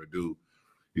gonna be able to do.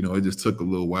 It just took a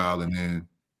little while, and then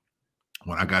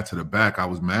when I got to the back, I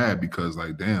was mad because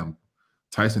like, damn,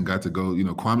 Tyson got to go.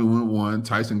 Kwame went one.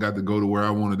 Tyson got to go to where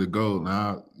I wanted to go.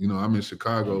 Now, I'm in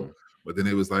Chicago, but then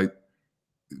it was like.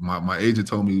 My agent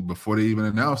told me before they even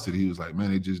announced it, he was like,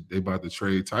 man, they about to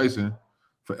trade Tyson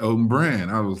for Elton Brand.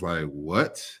 I was like,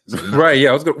 what? So right.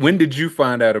 Yeah. When did you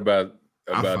find out about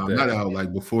I found that out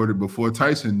like before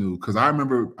Tyson knew. Cause I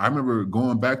remember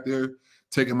going back there,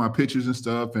 taking my pictures and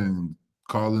stuff and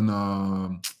calling,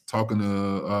 talking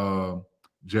to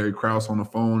Jerry Krause on the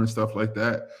phone and stuff like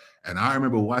that. And I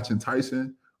remember watching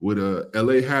Tyson with a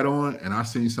LA hat on, and I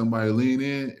seen somebody lean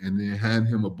in and then hand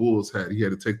him a Bulls hat. He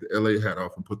had to take the LA hat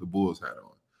off and put the Bulls hat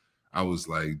on. I was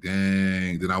like,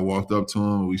 dang. Then I walked up to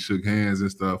him, we shook hands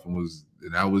and stuff, and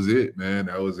that was it, man.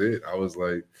 That was it. I was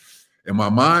like, in my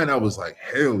mind, I was like,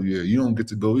 hell yeah, you don't get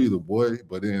to go either, boy.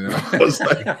 But then I was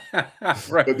like,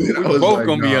 right. We're both like,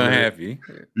 gonna be unhappy.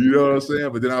 Man. You know what I'm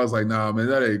saying? But then I was like, nah, man,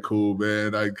 that ain't cool,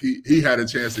 man. Like he had a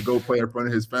chance to go play in front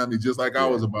of his family just like I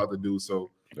was about to do.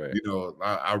 So Right. You know,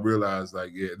 I realized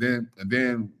like, yeah,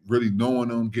 then really knowing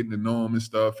him, getting to know him and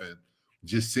stuff, and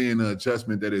just seeing the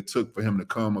adjustment that it took for him to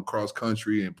come across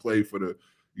country and play for the,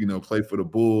 play for the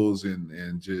Bulls,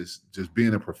 and just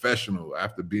being a professional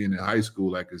after being in high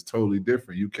school, like it's totally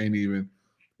different. You can't even,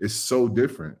 it's so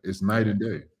different. It's night Right. and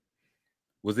day.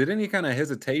 Was it any kind of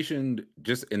hesitation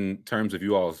just in terms of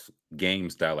you all's game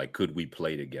style? Like, could we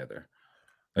play together?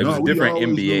 It was No, a we different always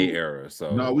NBA knew. era, No,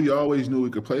 so we always knew we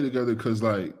could play together because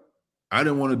like I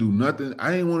didn't want to do nothing.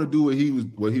 I didn't want to do what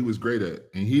he was great at,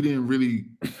 and he didn't really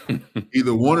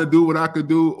either want to do what I could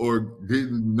do or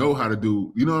didn't know how to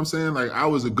do. You know what I'm saying? Like I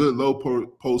was a good low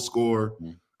post scorer.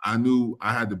 Mm, I knew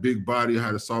I had the big body, I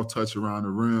had a soft touch around the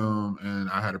rim, and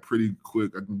I had I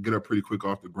can get up pretty quick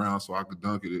off the ground so I could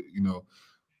dunk it.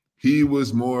 He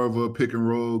was more of a pick and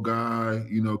roll guy,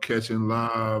 catching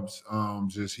lobs.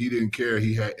 Just he didn't care.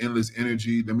 He had endless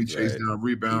energy. Let me chase right. down He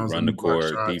rebounds. Let run me the block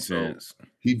court, shots. So defense.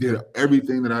 he did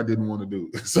everything that I didn't want to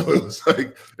do. So it was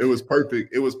like it was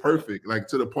perfect. It was perfect. Like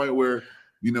to the point where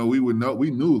we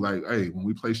knew like, hey, when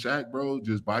we play Shaq, bro,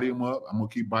 just body him up. I'm gonna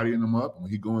keep bodying him up. When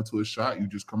he go into a shot, you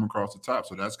just come across the top.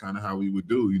 So that's kind of how we would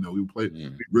do.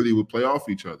 Mm. We really would play off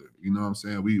each other. You know what I'm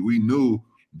saying? We knew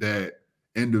that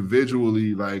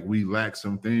individually, like we lacked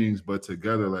some things, but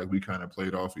together, like we kind of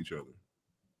played off each other.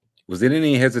 Was there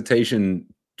any hesitation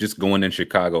just going in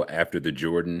Chicago after the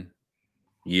Jordan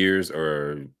years,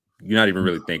 or you're not even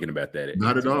really thinking about that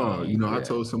Not at to the all. point? I Yeah.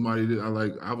 told somebody that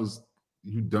I was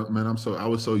you dumb man. I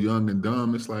was so young and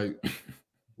dumb. It's like,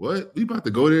 what? We about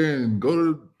to go there and go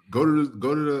to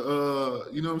the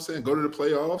you know what I'm saying? Go to the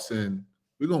playoffs and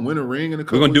we're gonna win a ring in a We're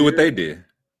gonna couple of do what years. they did.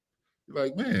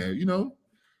 Like, man,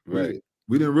 Right.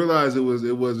 we didn't realize it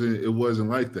wasn't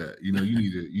like that. You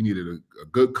needed a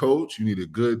good coach, you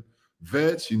needed good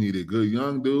vets, you needed good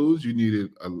young dudes, you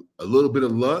needed a little bit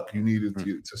of luck, you needed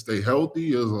Mm, to stay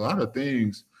healthy. There's a lot of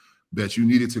things that you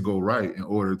needed to go right in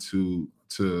order to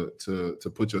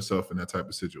put yourself in that type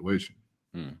of situation.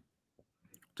 mm.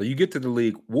 So you get to the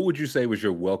league. What would you say was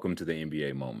your welcome to the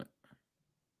NBA moment?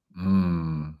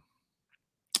 Mm.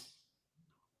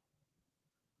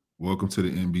 Welcome to the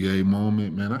NBA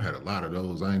moment, man. I had a lot of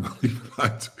those. I ain't gonna even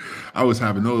lie I was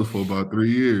having those for about 3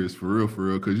 years, for real, for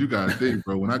real. Because you got to think,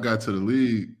 bro. When I got to the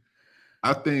league,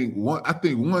 I think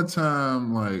one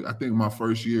time, like I think my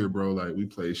first year, bro, like we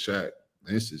played Shaq.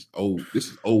 This is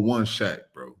 01 Shaq,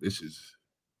 bro. This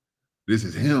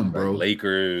is him, Like bro.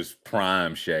 Lakers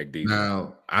prime Shaq Diesel.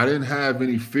 Now I didn't have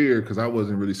any fear because I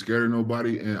wasn't really scared of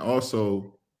nobody, and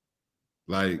also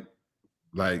like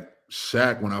like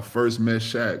Shaq when I first met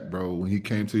Shaq, bro, when he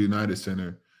came to United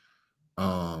Center,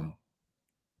 um,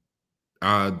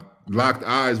 I locked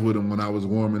eyes with him when I was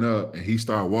warming up, and he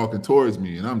started walking towards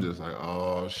me, and I'm just like,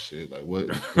 oh shit, like what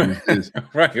is this?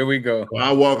 Right, here we go. So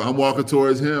I'm walking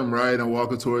towards him, right? I'm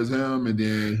walking towards him, and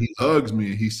then he hugs me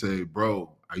and he said,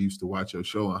 "Bro, I used to watch your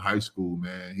show in high school,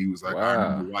 man." He was like, "I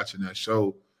remember Wow. watching that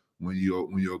show when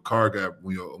your car got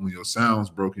when your sounds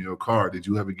broke in your car. Did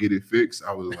you ever get it fixed?"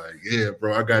 I was like, "Yeah,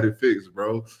 bro, I got it fixed,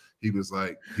 bro." He was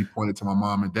like, he pointed to my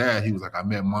mom and dad. He was like, "I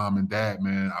met mom and dad,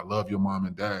 man. I love your mom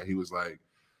and dad." He was like,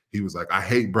 "I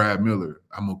hate Brad Miller.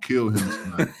 I'm gonna kill him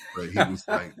tonight." But he was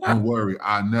like, "Don't worry,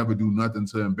 I never do nothing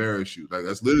to embarrass you." Like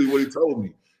that's literally what he told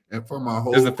me. And for my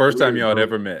This is the whole first time career, y'all had bro,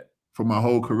 ever met. for my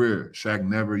whole career,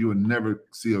 you would never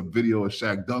see a video of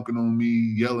Shaq dunking on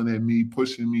me, yelling at me,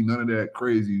 pushing me, none of that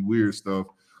crazy weird stuff.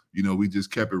 We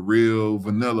just kept it real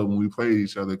vanilla when we played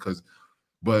each other.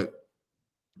 But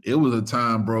it was a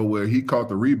time, bro, where he caught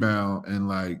the rebound and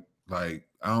like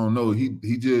I don't know, he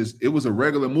just it was a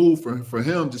regular move for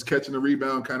him, just catching the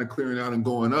rebound, kind of clearing out and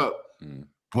going up. Mm.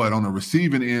 But on the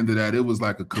receiving end of that, it was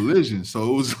like a collision.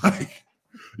 So it was like,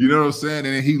 you know what I'm saying?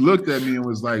 And then he looked at me and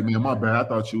was like, "Man, my bad. I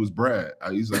thought you was Brad."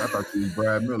 He's like, "I thought you was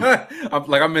Brad Miller."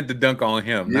 I meant to dunk on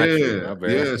him, not you. Yeah, My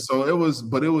bad. yeah. So it was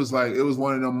like it was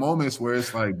one of them moments where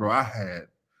it's like, bro,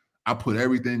 I put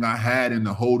everything I had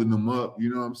into holding them up. You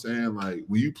know what I'm saying? Like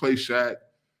when you play Shaq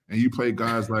and you play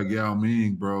guys like Yao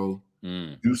Ming, bro,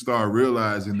 Mm, you start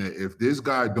realizing that if this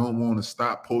guy don't want to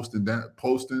stop posting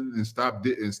and stop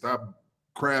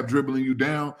crab dribbling you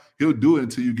down, he'll do it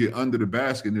until you get under the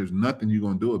basket. And there's nothing you're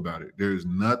gonna do about it. There's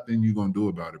nothing you're gonna do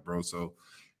about it, bro. So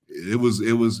it was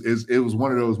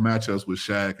one of those matchups with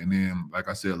Shaq, and then like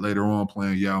I said, later on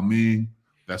playing Yao Ming,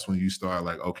 that's when you start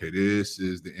like, okay, this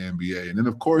is the NBA. And then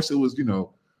of course it was,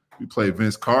 we played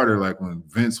Vince Carter, like when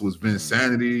Vince was Vince mm,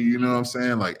 Sanity, you know what I'm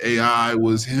saying? Like AI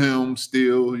was him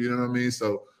still, you know what I mean?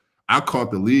 So I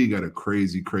caught the league at a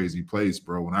crazy, crazy place,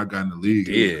 bro. When I got in the league,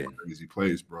 it was did. a crazy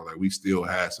place, bro. Like we still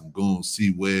had some goons.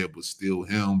 C. Webb was still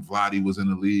him. Vladdy was in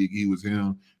the league. He was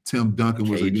him. Tim Duncan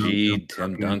was a young Tim KG,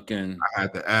 Tim Duncan. Duncan, I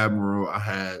had the Admiral. I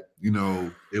had,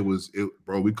 it,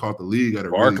 bro. We caught the league at a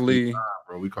really good Barkley. time,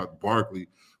 bro. We caught Barkley.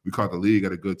 We caught the league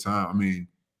at a good time. I mean,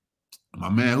 my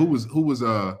man, who was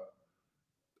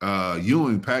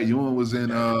Ewing, Pat Ewing was in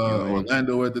Ewing.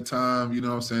 Orlando at the time. You know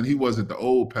what I'm saying? He wasn't the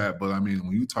old Pat, but I mean,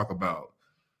 when you talk about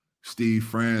Steve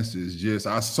Francis, just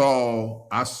I saw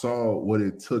what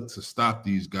it took to stop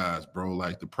these guys, bro.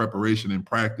 Like the preparation and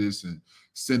practice and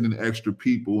sending extra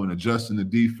people and adjusting the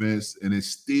defense, and it's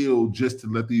still just to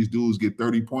let these dudes get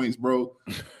 30 points, bro.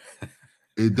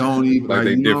 It don't even Like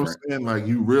they you know different. what I'm saying? Like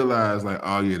you realize, like,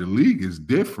 oh yeah, the league is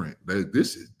different.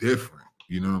 This is different.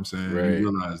 You know what I'm saying? Right. You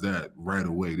realize that right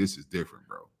away. This is different,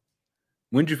 bro.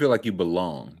 When did you feel like you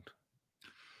belonged?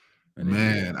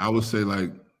 Man, I would say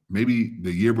like maybe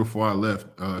the year before I left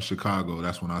Chicago,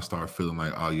 that's when I started feeling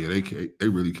like, oh yeah, they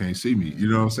really can't see me. You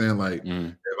know what I'm saying? Like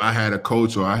if I had a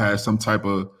coach or I had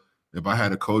if I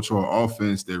had a coach or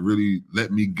offense that really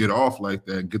let me get off like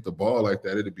that and get the ball like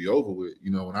that, it'd be over with.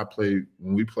 You know,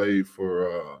 when we played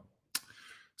for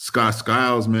Scott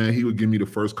Skiles, man, he would give me the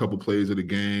first couple plays of the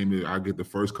game. I get the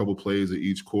first couple plays of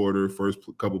each quarter, first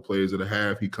couple plays of the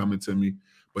half. He coming to me,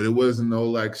 but it wasn't no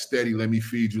like steady. Let me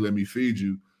feed you. Let me feed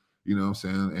you. You know what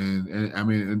I'm saying? And I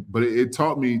mean, but it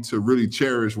taught me to really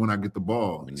cherish when I get the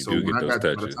ball. So when by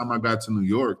the time I got to New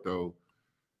York, though,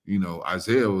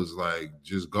 Isaiah was like,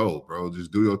 just go, bro.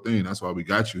 Just do your thing. That's why we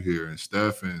got you here. And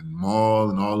Steph and Maul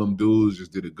and all them dudes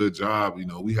just did a good job. You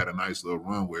know, we had a nice little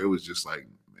run where it was just like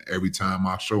every time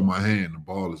I show my hand, the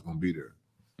ball is going to be there.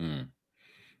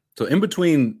 So in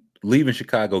between leaving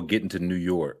Chicago, getting to New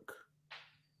York,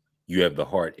 you have the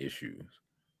heart issues.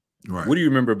 Right. What do you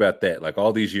remember about that? Like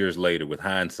all these years later with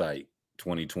hindsight,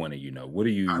 2020, what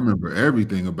do you... I remember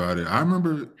everything about it. I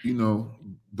remember,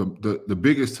 the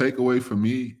biggest takeaway for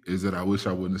me is that I wish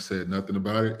I wouldn't have said nothing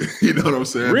about it. You know what I'm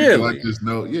saying? Really?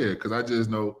 Because I just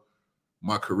know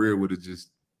my career would have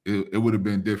it would have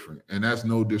been different. And that's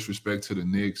no disrespect to the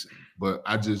Knicks, but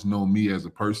I just know me as a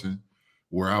person,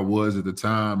 where I was at the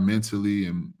time mentally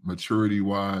and maturity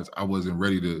wise. I wasn't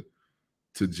ready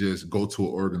to just go to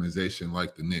an organization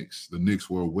like the Knicks. The Knicks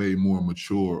were a way more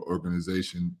mature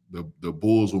organization. The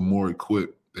Bulls were more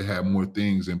equipped. They had more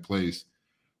things in place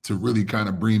to really kind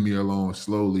of bring me along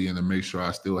slowly and to make sure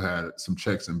I still had some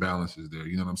checks and balances there.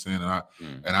 You know what I'm saying?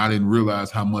 And I didn't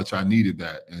realize how much I needed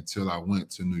that until I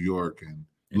went to New York and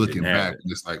looking back,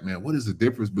 it's like, man, what is the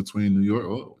difference between New York?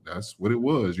 Oh, that's what it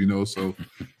was, So,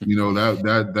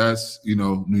 that's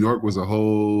New York was a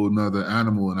whole nother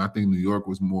animal, and I think New York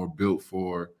was more built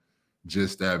for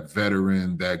just that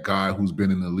veteran, that guy who's been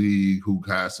in the league, who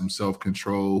has some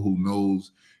self-control, who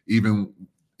knows even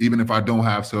if I don't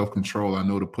have self-control, I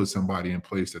know to put somebody in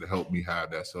place to help me have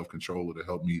that self-control, or to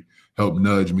help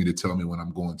nudge me, to tell me when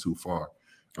I'm going too far.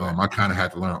 Right. I kind of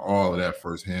had to learn all of that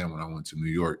firsthand when I went to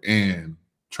New York and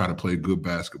try to play good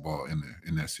basketball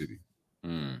in that city.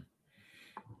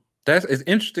 It's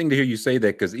interesting to hear you say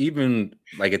that, because even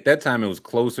like at that time it was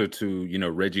closer to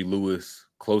Reggie Lewis,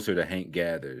 closer to Hank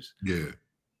Gathers. Yeah.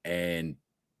 And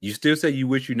you still say you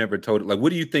wish you never told it. Like, what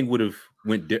do you think would have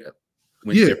went differently?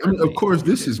 I mean, of course,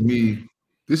 this is me.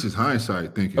 This is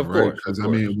hindsight thinking, right? Because I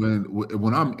mean,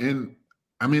 when I'm in,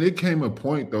 I mean, it came a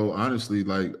point though, honestly,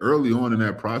 like early on in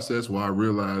that process, where I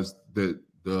realized that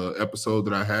the episode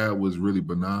that I had was really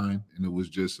benign, and it was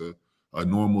just a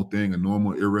normal thing, a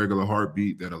normal irregular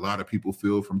heartbeat that a lot of people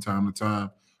feel from time to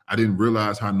time. I didn't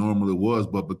realize how normal it was,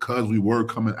 but because we were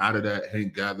coming out of that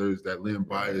Hank Gathers, that Len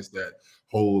Bias, that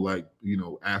whole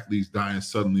athletes dying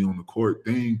suddenly on the court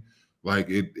thing, like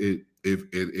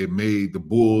it made the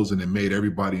Bulls and it made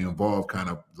everybody involved kind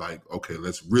of like, okay,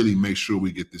 let's really make sure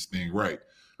we get this thing right.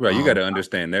 Right, you got to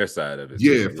understand their side of it.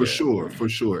 Yeah, for sure.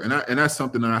 And that's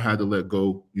something that I had to let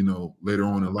go. Later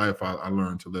on in life, I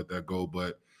learned to let that go.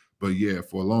 But yeah,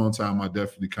 for a long time, I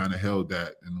definitely kind of held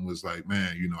that and was like,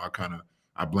 man,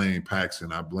 I blame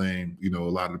Paxson. I blame a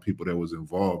lot of the people that was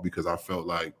involved, because I felt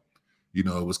like it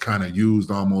was kind of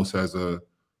used almost as a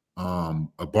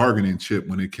bargaining chip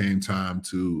when it came time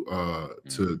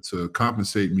to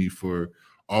compensate me for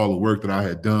all the work that I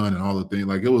had done and all the things.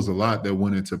 Like, it was a lot that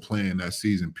went into playing that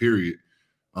season period.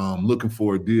 Looking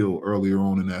for a deal earlier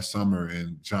on in that summer,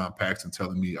 and John Paxson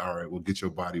telling me, all right, we'll get your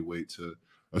body weight to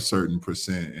a certain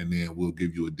percent and then we'll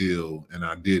give you a deal. And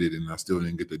I did it, and I still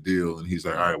didn't get the deal. And he's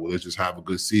like, all right, well, let's just have a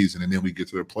good season. And then we get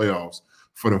to the playoffs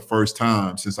for the first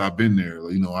time since I've been there.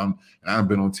 I've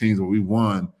been on teams where we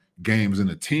won games in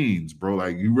the teens, bro.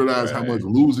 Like you realize how much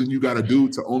Right. losing you got to do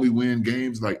to only win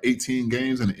games, like 18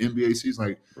 games in the NBA season.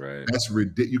 Like Right. that's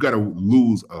ridiculous. You got to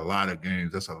lose a lot of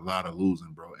games. That's a lot of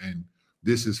losing, bro. And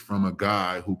this is from a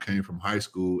guy who came from high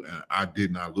school, and I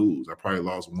did not lose. I probably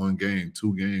lost 1 game,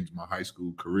 2 games my high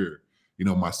school career. You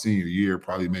know, my senior year,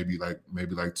 probably maybe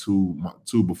like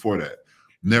two before that.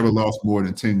 Never lost more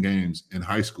than 10 games in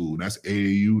high school. That's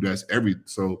AAU. That's every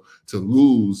so to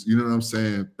lose, you know what I'm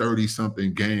saying? 30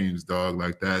 something games, dog.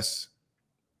 Like that's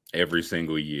Every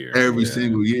single year. every Yeah.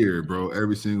 single year, bro.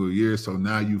 Every single year. So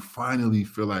now you finally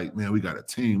feel like, man, we got a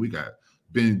team. We got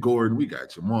Ben Gordon, we got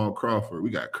Jamal Crawford, we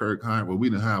got Kirk Heinrich. Well, we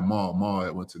didn't have Maul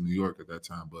that went to New York at that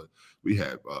time, but we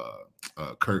had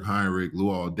Kirk Heinrich,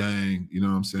 Luol Deng, you know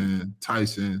what I'm saying?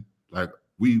 Tyson. Like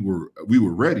we were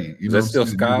ready, you Is know that what still I'm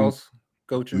saying? Skiles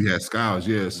coaching? We had Skiles,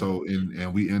 yeah. So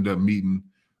and we end up meeting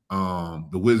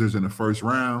the Wizards in the first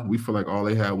round. We feel like all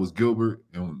they had was Gilbert,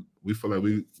 and we feel like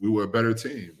we were a better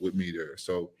team with me there.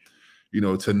 So, you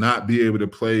know, to not be able to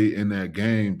play in that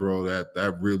game, bro,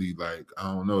 that really, like, I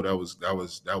don't know, that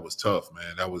was tough,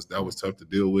 man. That was tough to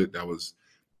deal with.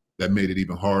 That made it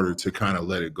even harder to kind of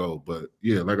let it go. But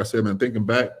yeah, like I said, man, thinking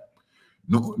back,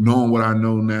 knowing what I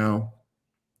know now,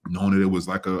 knowing that it was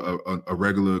like a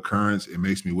regular occurrence, it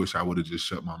makes me wish I would have just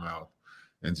shut my mouth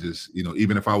and just, you know,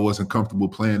 even if I wasn't comfortable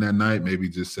playing that night, maybe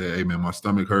just say, hey man, my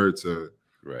stomach hurts or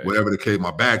Right. whatever the case, my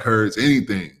back hurts,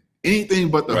 anything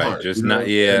but the Right. heart. Just You know not, what I'm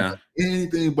saying? yeah. Like,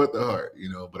 anything but the heart, you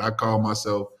know. But I call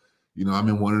myself, you know, I'm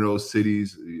in one of those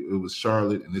cities. It was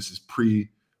Charlotte, and this is pre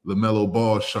LaMelo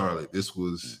Ball Charlotte. This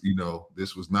was, you know,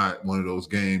 this was not one of those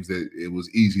games that it was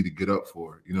easy to get up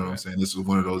for. You know what I'm Right. saying? This was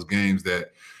one of those games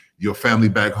that your family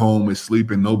back home is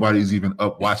sleeping. Nobody's even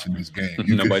up watching this game.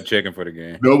 Nobody checking for the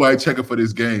game. Nobody checking for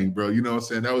this game, bro. You know what I'm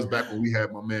saying? That was back when we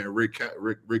had my man Rick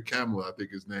Kamler, I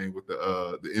think his name, with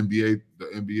the NBA, the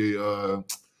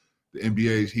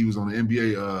NBA. He was on the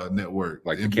NBA network,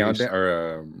 Like the NBA. countdown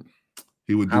or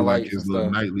He would do like highlights and his little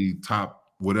stuff. nightly top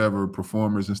whatever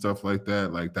performers and stuff like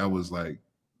that. Like that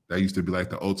used to be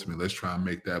like the ultimate. Let's try and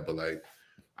make that, but like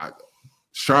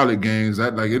Charlotte games,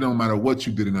 that like it don't matter what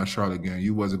you did in that Charlotte game,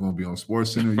 you wasn't gonna be on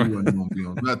Sports Center, you wasn't gonna be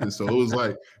on nothing. So it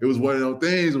was one of those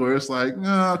things where it's like,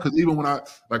 nah, because even when I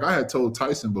had told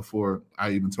Tyson before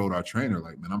I even told our trainer,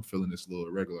 like, man, I'm feeling this little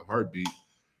irregular heartbeat.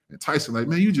 And Tyson, like,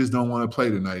 man, you just don't want to play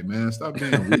tonight, man. Stop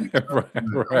being weak. Right.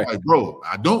 I'm like, bro,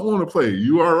 I don't want to play.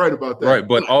 You are right about that. Right,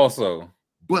 but also,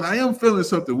 but I am feeling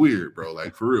something weird, bro.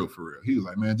 Like for real. He was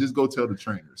like, man, just go tell the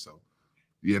trainer. So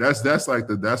yeah, that's like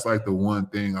the one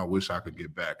thing I wish I could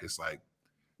get back. It's like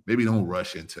maybe don't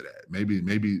rush into that.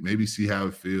 Maybe see how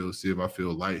it feels. See if I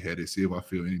feel lightheaded. See if I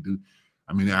feel anything.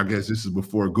 I mean, I guess this is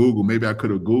before Google. Maybe I could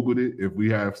have Googled it if we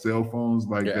have cell phones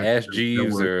like that. Ask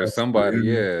Jeeves or somebody.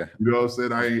 Yeah, you know what I'm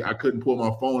saying. I couldn't pull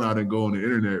my phone out and go on the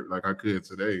internet like I could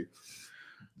today.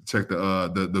 Check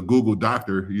the Google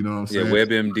doctor. You know what I'm saying? Yeah,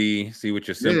 WebMD. See what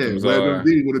your symptoms are.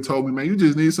 WebMD would have told me, man, you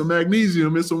just need some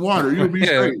magnesium and some water. You'll be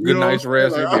straight. Good night's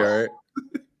rest. Like, You'll be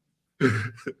all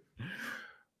right.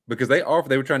 Because they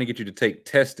were trying to get you to take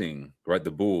testing, right?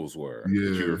 The Bulls were. Yeah.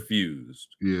 But you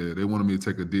refused. Yeah, they wanted me to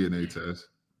take a DNA test.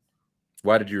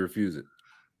 Why did you refuse it?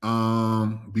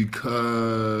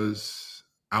 Because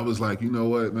I was like, you know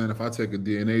what, man, if I take a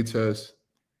DNA test,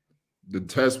 the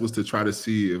test was to try to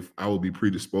see if I would be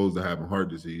predisposed to having heart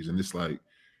disease. And it's like,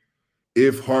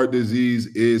 if heart disease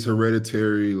is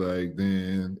hereditary, like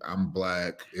then I'm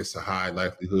Black. It's a high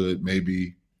likelihood,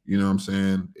 maybe, you know what I'm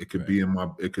saying? It could be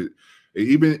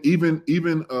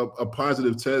even a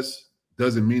positive test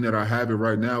doesn't mean that I have it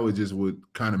right now. It just would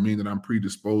kind of mean that I'm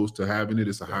predisposed to having it.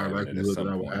 It's a high likelihood that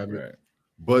I will have it.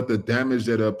 But the damage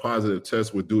that a positive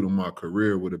test would do to my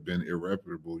career would have been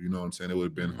irreparable. You know what I'm saying? It would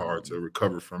have been hard to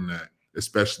recover from that,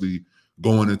 especially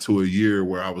going into a year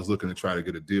where I was looking to try to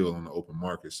get a deal on the open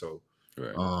market. So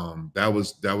that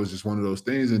was just one of those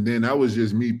things. And then that was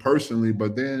just me personally.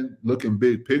 But then looking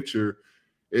big picture,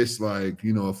 it's like,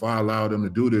 you know, if I allow them to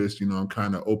do this, you know, I'm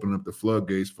kind of opening up the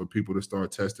floodgates for people to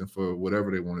start testing for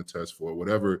whatever they want to test for,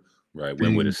 whatever. Right.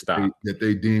 When would it stop? That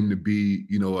they deem to be,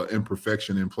 you know, an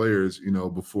imperfection in players, you know,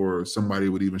 before somebody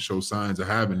would even show signs of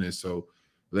having this. So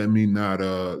let me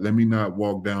not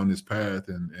walk down this path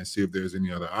and see if there's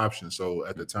any other option. So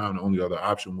at the time, the only other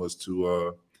option was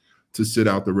to sit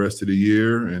out the rest of the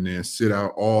year and then sit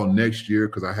out all next year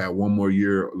because I had one more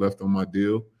year left on my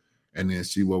deal. And then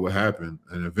see what would happen.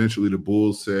 And eventually the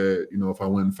Bulls said, you know, if I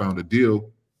went and found a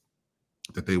deal,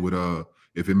 that they would,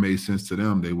 if it made sense to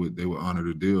them, they would honor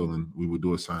the deal and we would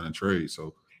do a sign and trade.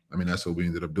 So, I mean, that's what we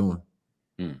ended up doing.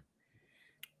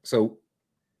 So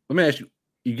let me ask you,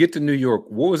 You get to New York.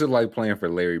 What was it like playing for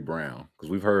Larry Brown? Because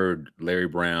we've heard Larry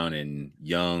Brown and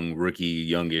young rookie,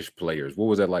 youngish players. What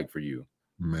was that like for you?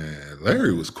 Man,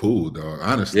 Larry was cool, dog.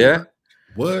 Honestly, like Yeah.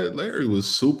 what? Larry was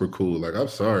super cool. Like, I'm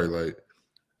sorry, like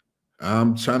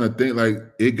I'm trying to think. Like,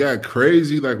 it got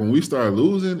crazy. Like when we started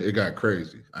losing, it got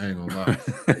crazy. I ain't gonna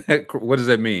lie. What does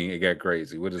that mean? It got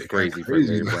crazy. What does It got crazy for crazy.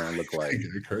 Larry Like, Brown look like?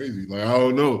 it got crazy. Like I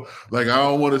don't know. Like I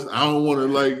don't want to. I don't want to.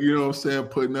 Like you know what I'm saying.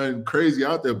 Put nothing crazy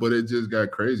out there, but it just got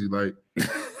crazy. Like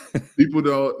people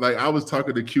don't. Like I was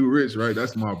talking to Q Rich, right?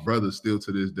 That's my brother still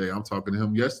to this day. I'm talking to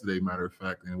him yesterday, matter of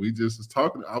fact, and we just was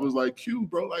talking. I was like, Q,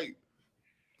 bro, like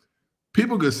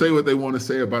people could say what they want to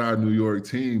say about our New York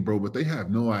team, bro, but they have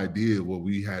no idea what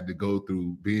we had to go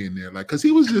through being there. Like, cause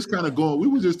he was just kind of going, we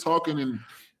were just talking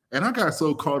and I got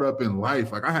so caught up in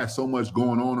life. Like I had so much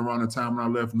going on around the time when I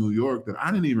left New York that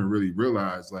I didn't even really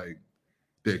realize like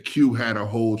that Q had a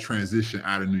whole transition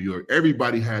out of New York.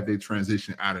 Everybody had their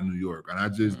transition out of New York.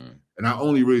 And I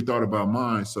only really thought about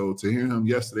mine. So to hear him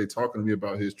yesterday talking to me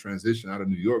about his transition out of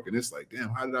New York, and it's like, damn,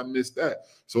 how did I miss that?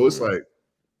 So it's like,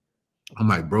 I'm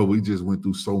like, bro, we just went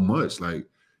through so much. Like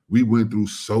we went through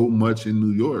so much in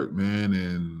New York, man,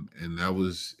 and that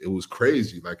was it was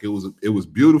crazy. Like it was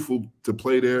beautiful to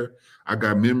play there. I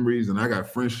got memories and I got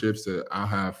friendships that I'll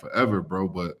have forever, bro.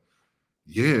 But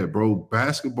yeah, bro,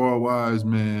 basketball wise,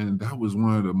 man, that was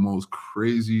one of the most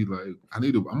crazy. Like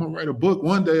I'm gonna write a book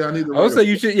one day. I need to I would write a say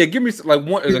you should. Yeah, give me like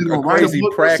one either a gonna write a crazy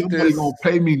book or somebody practice. gonna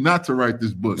pay me not to write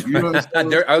this book. You understand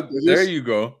what I'm There saying? you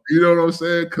go. You know what I'm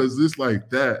saying? Because it's like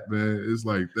that, man. It's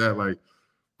like that. Like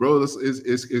bro,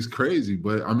 it's crazy.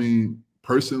 But I mean,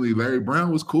 personally, Larry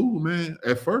Brown was cool, man.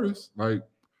 At first, like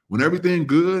when everything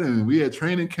good and we had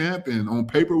training camp and on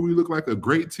paper we looked like a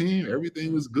great team,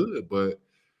 everything was good. But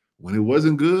when it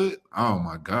wasn't good, oh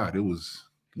my God, it was.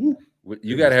 Woo,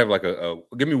 You it got to was. have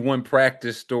like give me one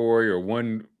practice story or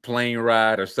one plane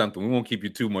ride or something. We won't keep you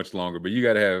too much longer, but you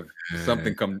got to have Man,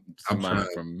 something come to I'm trying.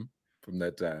 mind from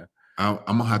that time. I'm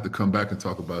gonna have to come back and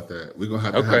talk about that. We're gonna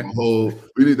have to have Okay, a whole.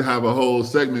 We need to have a whole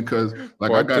segment because, like,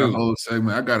 I part got a two. whole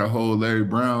segment. I got a whole Larry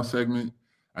Brown segment.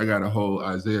 I got a whole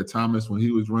Isaiah Thomas when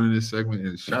he was running this segment.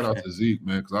 And shout out to Zeke,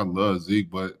 man, because I love Zeke.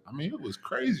 But I mean, it was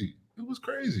crazy. It was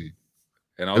crazy.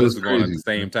 And all It this was was going on at the crazy.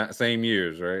 same Man. time, same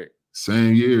years, right?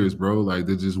 Same years, bro. Like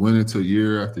they just went into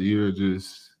year after year.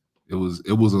 Just it was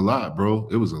a lot, bro.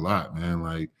 It was a lot, man.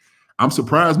 Like I'm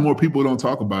surprised more people don't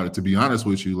talk about it. To be honest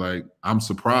with you, like I'm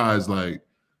surprised, like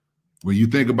when you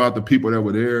think about the people that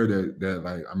were there, that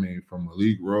like I mean, from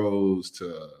Malik Rose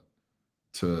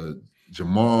to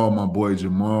Jamal, my boy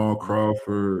Jamal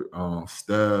Crawford,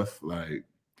 Steph, like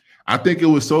I think it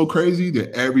was so crazy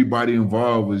that everybody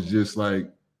involved was just like,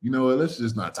 you know what, let's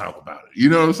just not talk about it. You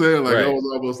know what I'm saying? Like it Right.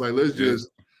 was almost like Just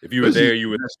if you were there, you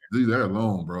were. leave that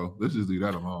alone, bro. Let's just leave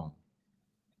that alone.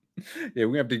 Yeah,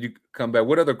 we have to come back.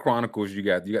 What other chronicles you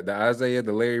got? You got the Isaiah,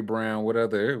 the Larry Brown. What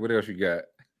other? What else you got?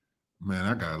 Man,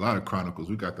 I got a lot of chronicles.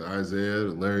 We got the Isaiah,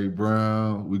 the Larry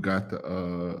Brown. We got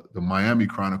the Miami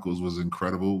Chronicles was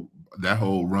incredible. That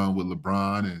whole run with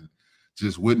LeBron and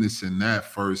just witnessing that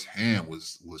firsthand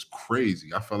was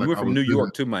crazy. I felt You like went I from was New living.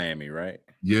 York to Miami, right?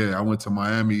 Yeah, I went to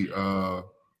Miami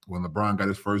when LeBron got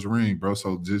his first ring, bro.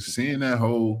 So just seeing that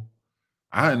whole,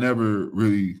 I had never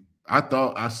really. I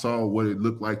thought I saw what it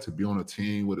looked like to be on a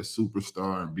team with a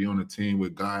superstar and be on a team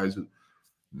with guys who.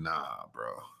 Nah,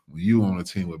 bro. When you on a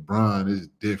team with Bron, it's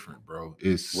different, bro.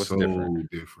 It's What's different?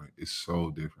 so different. It's so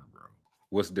different, bro.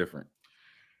 What's different?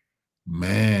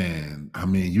 Man, I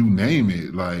mean, you name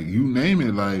it. Like, you name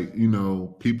it. Like, you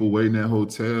know, people waiting at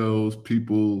hotels,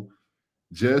 people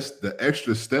just the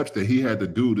extra steps that he had to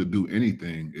do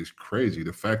anything is crazy.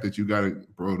 The fact that you got to,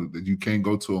 bro, that you can't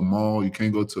go to a mall, you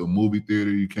can't go to a movie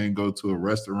theater, you can't go to a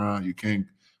restaurant, you can't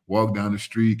walk down the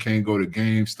street, can't go to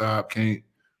GameStop, can't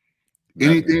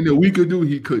Nothing. anything that we could do,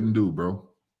 he couldn't do, bro.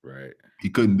 Right. He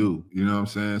couldn't do. You know what I'm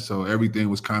saying? So everything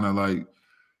was kind of like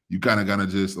you kind of gotta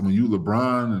just when you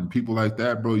LeBron and people like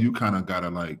that, bro, you kind of gotta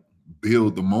like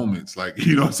build the moments. Like,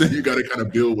 you know what I'm saying? You gotta kind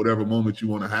of build whatever moment you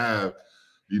want to have,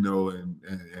 you know, and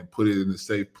put it in a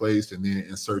safe place and then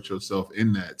insert yourself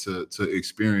in that to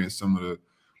experience some of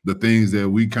the things that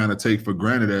we kind of take for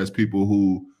granted as people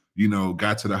who you know,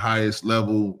 got to the highest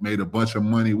level, made a bunch of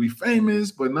money. We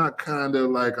famous, but not kind of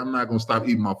like I'm not gonna stop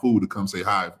eating my food to come say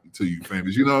hi to you,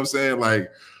 famous. You know what I'm saying? Like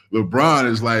LeBron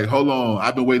is like, hold on,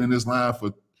 I've been waiting in this line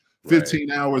for Right. 15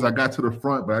 hours. I got to the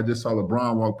front, but I just saw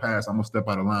LeBron walk past. I'm gonna step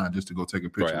out of line just to go take a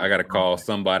Right. picture I with gotta LeBron. call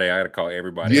somebody. I gotta call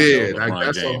everybody I know. Yeah, like LeBron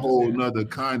that's a James is whole here. nother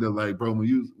kind of like, bro, when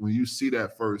you see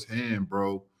that firsthand,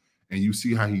 bro, and you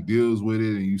see how he deals with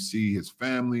it, and you see his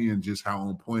family and just how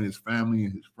on point his family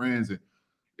and his friends and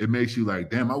it makes you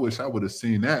like, damn, I wish I would have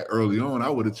seen that early on. I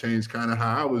would have changed kind of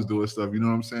how I was doing stuff. You know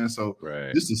what I'm saying? So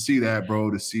Right. just to see that,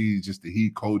 bro, to see just the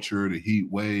Heat culture, the Heat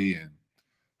way, and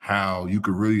how you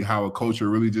could really, how a culture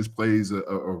really just plays a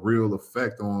real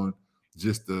effect on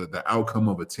just the outcome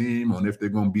of a team, on if they're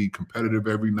going to be competitive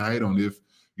every night, on if,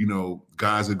 you know,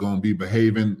 guys are going to be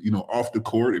behaving, you know, off the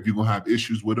court, if you're going to have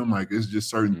issues with them. Like, it's just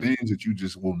certain things that you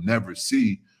just will never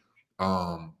see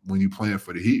when you're playing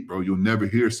for the Heat, bro. You'll never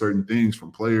hear certain things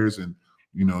from players, and,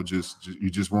 you know, just you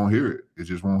just won't hear it. It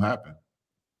just won't happen.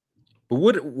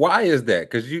 But why is that?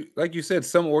 Because you, like you said,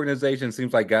 some organizations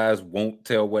seems like guys won't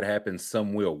tell what happens,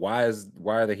 some will. Why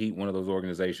are the Heat one of those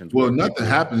organizations Well, where nothing people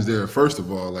happens there. First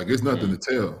of all, like, it's nothing to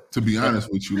tell, to be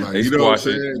honest with you. Like, they you know what I'm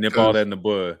squash it, saying? nip all that Because in the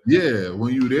bud? yeah,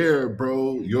 when you there,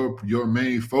 bro, your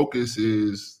main focus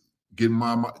is getting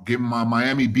my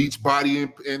Miami Beach body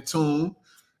in tune,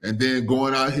 and then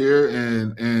going out here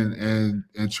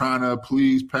and trying to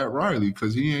please Pat Riley,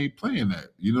 because he ain't playing that.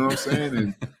 You know what I'm saying?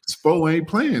 And Spo ain't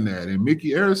playing that, and Mickey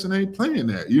Arison ain't playing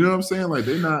that. You know what I'm saying? Like,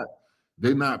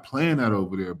 they're not playing that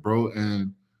over there, bro.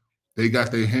 And they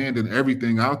got their hand in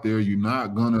everything out there. You're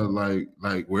not gonna like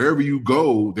wherever you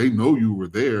go, they know you were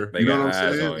there. They You know got what I'm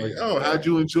eyes saying? on Like, you. oh, how'd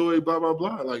you enjoy blah blah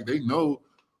blah? Like, they know,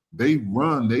 they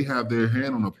have their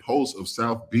hand on the pulse of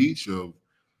South Beach, of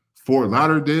Fort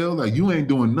Lauderdale. Like, you ain't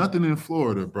doing nothing in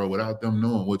Florida, bro, without them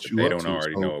knowing what But you they up don't to.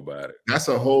 already So know about it. that's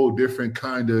a whole different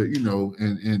kind of, you know,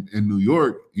 in New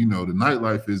York, you know, the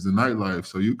nightlife is the nightlife.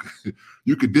 So you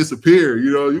could disappear,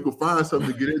 you know, you could find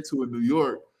something to get into in New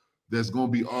York that's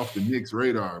gonna be off the Knicks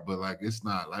radar, but like, it's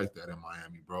not like that in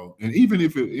Miami, bro. And even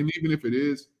if it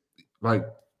is, like,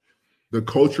 the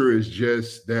culture is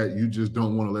just that you just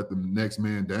don't want to let the next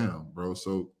man down, bro.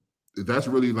 So that's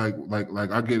really like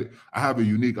I have a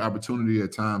unique opportunity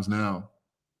at times now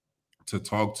to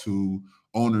talk to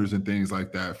owners and things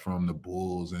like that from the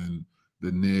Bulls and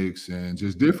the Knicks and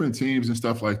just different teams and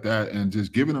stuff like that. And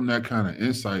just giving them that kind of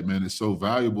insight, man, is so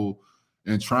valuable.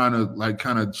 And trying to like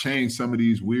kind of change some of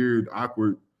these weird,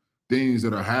 awkward things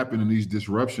that are happening, these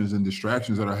disruptions and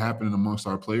distractions that are happening amongst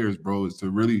our players, bro, is to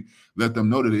really let them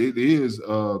know that it is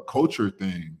a culture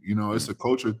thing. You know, it's a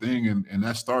culture thing, and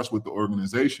that starts with the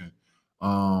organization.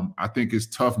 I think it's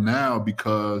tough now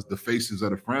because the faces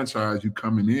of the franchise, you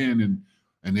coming in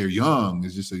and they're young.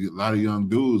 It's just a lot of young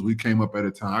dudes. I came up at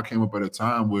a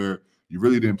time where you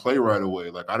really didn't play right away.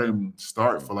 Like, I didn't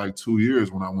start for like 2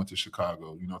 years when I went to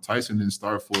Chicago. You know, Tyson didn't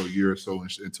start for a year or so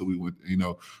until we went, you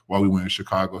know, while we went to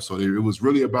Chicago. So it was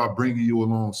really about bringing you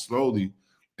along slowly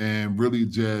and really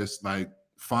just like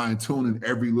fine tuning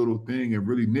every little thing and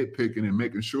really nitpicking and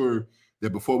making sure that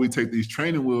before we take these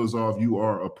training wheels off, you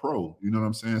are a pro. You know what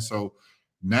I'm saying? So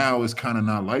now it's kind of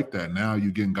not like that. Now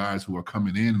you're getting guys who are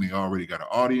coming in and they already got an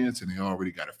audience and they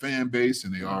already got a fan base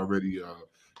and they already,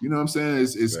 you know what I'm saying?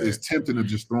 It's tempting to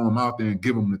just throw them out there and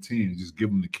give them the team, just give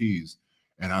them the keys.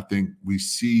 And I think we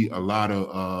see a lot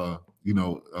of, you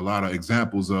know, a lot of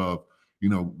examples of, you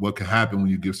know, what can happen when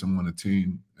you give someone a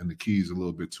team and the keys a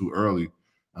little bit too early.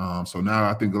 So now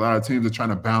I think a lot of teams are trying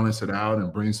to balance it out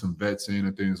and bring some vets in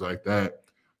and things like that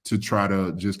to try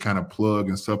to just kind of plug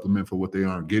and supplement for what they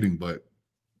aren't getting. But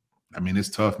I mean, it's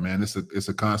tough, man. It's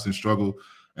a constant struggle,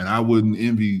 and I don't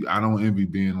envy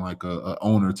being like a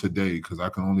owner today, because I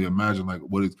can only imagine like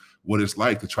what it's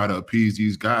like to try to appease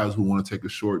these guys who want to take a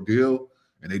short deal,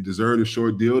 and they deserve a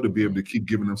short deal to be able to keep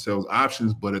giving themselves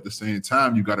options. But at the same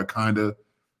time, you got to kind of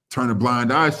turn a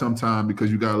blind eye sometime,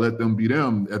 because you got to let them be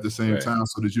them at the same time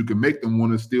so that you can make them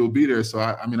want to still be there. So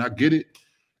I mean, I get it,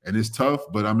 and it's tough,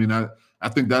 but I mean, I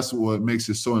think that's what makes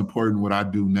it so important what I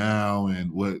do now.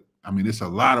 And it's a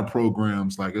lot of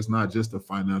programs. Like, it's not just a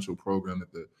financial program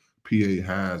that the PA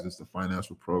has, it's the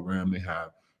financial program. They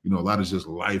have, you know, a lot of just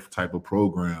life type of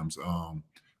programs,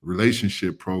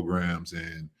 relationship programs,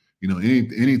 and, you know,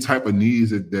 any type of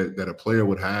needs that a player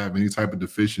would have, any type of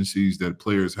deficiencies that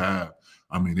players have.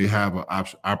 I mean, they have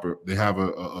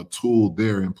a tool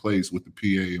there in place with the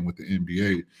PA and with the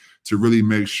NBA to really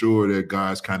make sure that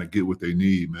guys kind of get what they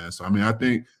need, man. So I mean, I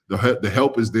think the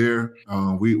help is there.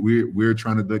 We're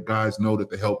trying to let guys know that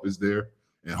the help is there,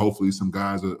 and hopefully some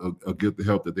guys will get the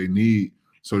help that they need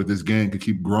so that this game can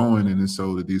keep growing, and then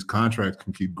so that these contracts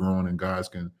can keep growing, and guys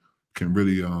can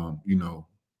really you know,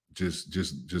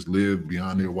 just live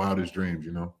beyond their wildest dreams,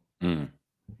 you know.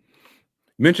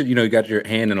 You mentioned, you know, you got your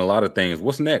hand in a lot of things.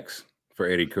 What's next for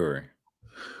Eddy Curry?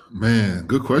 Man,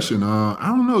 good question. I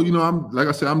don't know. You know, I'm like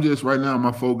I said, I'm just right now.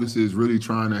 My focus is really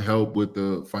trying to help with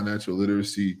the financial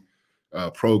literacy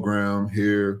program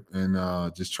here,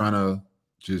 and just trying to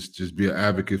just be an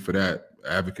advocate for that,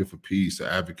 advocate for peace, an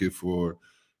advocate for,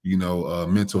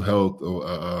 mental health,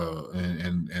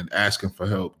 and asking for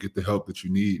help. Get the help that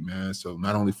you need, man. So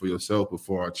not only for yourself, but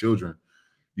for our children.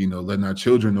 Letting our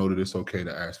children know that it's okay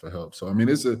to ask for help. So I mean,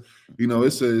 it's a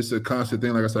constant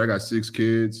thing. Like I said, I got 6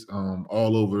 kids,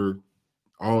 all over,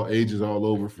 all ages, all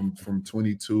over from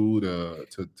 22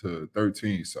 to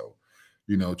 13. So,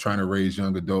 trying to raise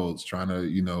young adults, trying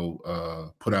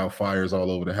to put out fires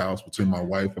all over the house between my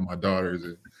wife and my daughters,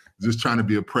 and just trying to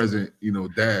be a present,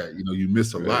 dad. You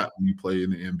miss a Right. lot when you play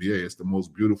in the NBA. It's the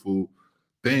most beautiful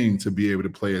thing to be able to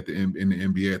play in the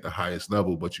NBA at the highest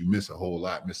level, but you miss a whole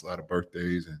lot. Miss a lot of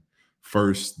birthdays and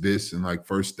first this and like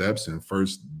first steps and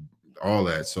first all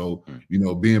that. So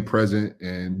being present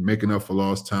and making up for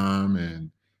lost time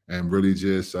and really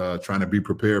just trying to be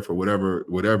prepared for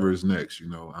whatever is next.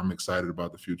 I'm excited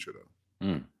about the future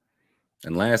though.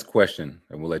 And last question,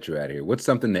 and we'll let you out of here. What's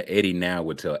something that Eddy now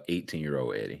would tell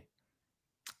 18-year-old Eddy?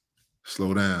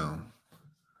 Slow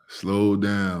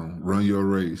down, run your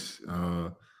race.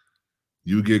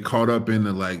 You get caught up in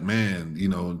the like, man,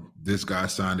 this guy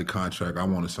signed a contract. I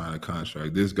want to sign a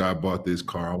contract. This guy bought this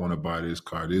car. I want to buy this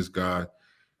car. This guy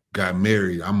got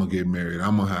married. I'm gonna get married. I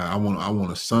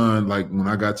want a son. Like when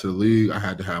I got to the league, I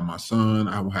had to have my son.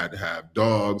 I had to have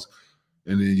dogs.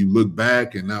 And then you look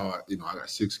back, and now I got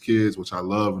 6 kids, which I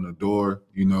love and adore.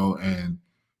 And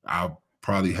I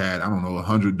probably had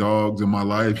 100 dogs in my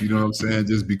life. You know what I'm saying?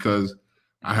 Just because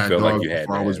I had felt like dogs you had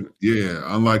before I was, to have yeah.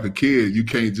 Unlike a kid, you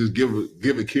can't just give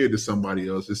a kid to somebody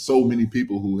else. There's so many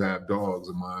people who have dogs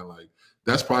in mind. Like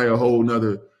that's probably a whole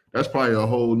nother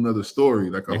story,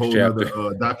 like a Next whole chapter.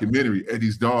 nother documentary,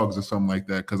 Eddie's Dogs or something like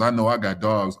that. Because I know I got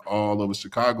dogs all over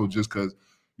Chicago just because,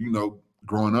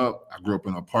 growing up, I grew up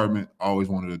in an apartment, always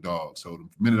wanted a dog. So the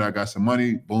minute I got some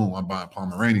money, boom, I'm buying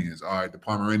Pomeranians. All right, the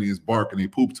Pomeranians bark and they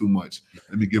poop too much.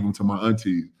 Let me give them to my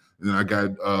aunties. And then I got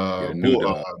Get a new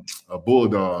dog. a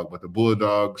bulldog, but the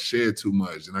bulldog shed too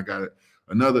much. And I got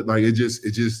another, like it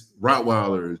just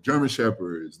Rottweilers, German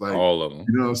Shepherds, like All of them.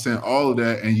 you know what I'm saying? All of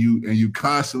that, and you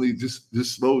constantly just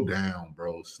slow down,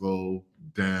 bro. Slow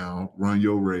down, run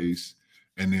your race,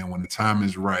 and then when the time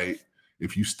is right,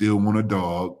 if you still want a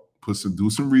dog, do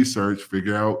some research,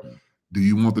 figure out, do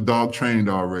you want the dog trained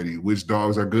already? Which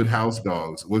dogs are good house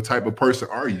dogs? What type of person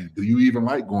are you? Do you even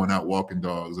like going out walking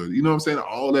dogs? Or you know what I'm saying?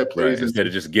 All that Right. plays Instead into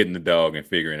of just getting the dog and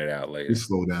figuring it out later. just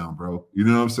slow down, bro. You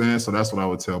know what I'm saying? So that's what I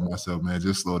would tell myself, man.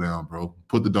 Just slow down, bro.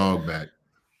 Put the dog back.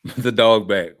 The dog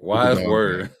back. Put the Wise dog back.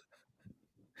 word.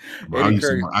 Bro, Eddy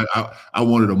Curry. I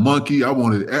wanted a monkey. I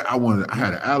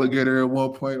had an alligator at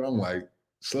one point. I'm like,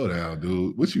 slow down,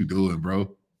 dude. What you doing,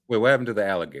 bro? Wait, what happened to the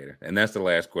alligator? And that's the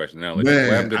last question. Now, what Man,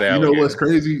 happened to the you know what's alligator?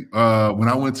 crazy? When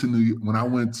I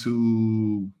went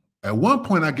to at one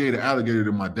point I gave the alligator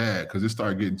to my dad because it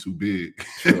started getting too big.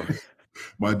 Sure.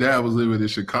 My dad was living in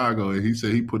Chicago and he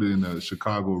said he put it in the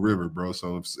Chicago River, bro.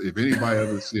 So if anybody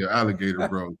ever see an alligator,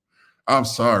 bro, I'm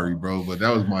sorry, bro, but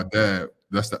that was my dad.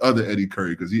 That's the other Eddy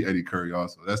Curry because he Eddy Curry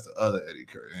also. That's the other Eddy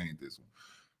Curry. Ain't this one.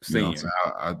 You know what I'm Senior.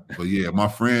 saying? But yeah, my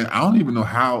friend, I don't even know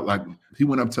how. Like he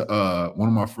went up to one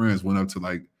of my friends went up to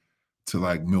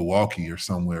like Milwaukee or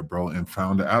somewhere, bro, and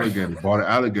found an alligator, bought an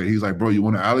alligator. He's like, bro, you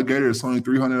want an alligator? It's only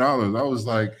 $300. I was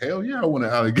like, hell yeah, I want an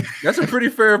alligator. That's a pretty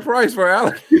fair price for an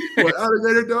alligator. For an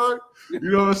alligator, dog. You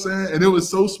know what I'm saying? And it was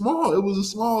so small. It was a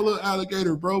small little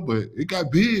alligator, bro, but it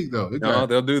got big though. No,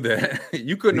 they'll do that.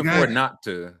 You couldn't afford not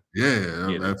to.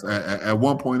 Yeah. At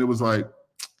one point, it was like,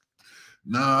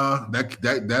 nah,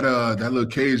 that little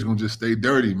cage gonna just stay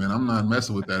dirty, man. I'm not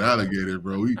messing with that alligator,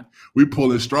 bro. We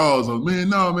pulling straws on, man.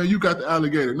 No, man, you got the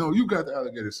alligator. No, you got the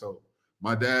alligator. So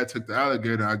my dad took the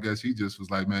alligator. I guess he just was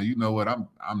like, man, you know what? I'm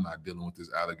not dealing with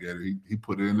this alligator. He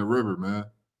put it in the river, man.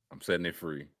 I'm setting it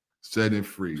free. Set it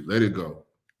free. Let it go.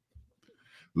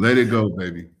 Let it go,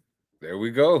 baby. There we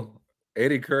go.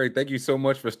 Eddy Curry, thank you so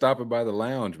much for stopping by the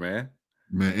lounge, man.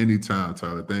 Man, anytime,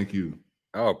 Tyler. Thank you.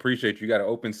 Oh, appreciate you. You got an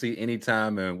open seat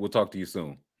anytime, and we'll talk to you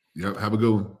soon. Yep. Have a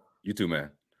good one. You too,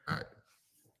 man. All right.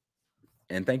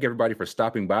 And thank everybody for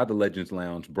stopping by the Legends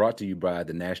Lounge, brought to you by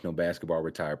the National Basketball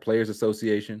Retired Players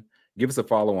Association. Give us a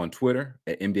follow on Twitter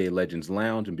at NBA Legends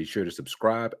Lounge, and be sure to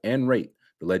subscribe and rate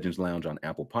the Legends Lounge on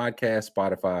Apple Podcasts,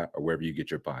 Spotify, or wherever you get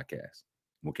your podcasts.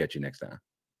 We'll catch you next time.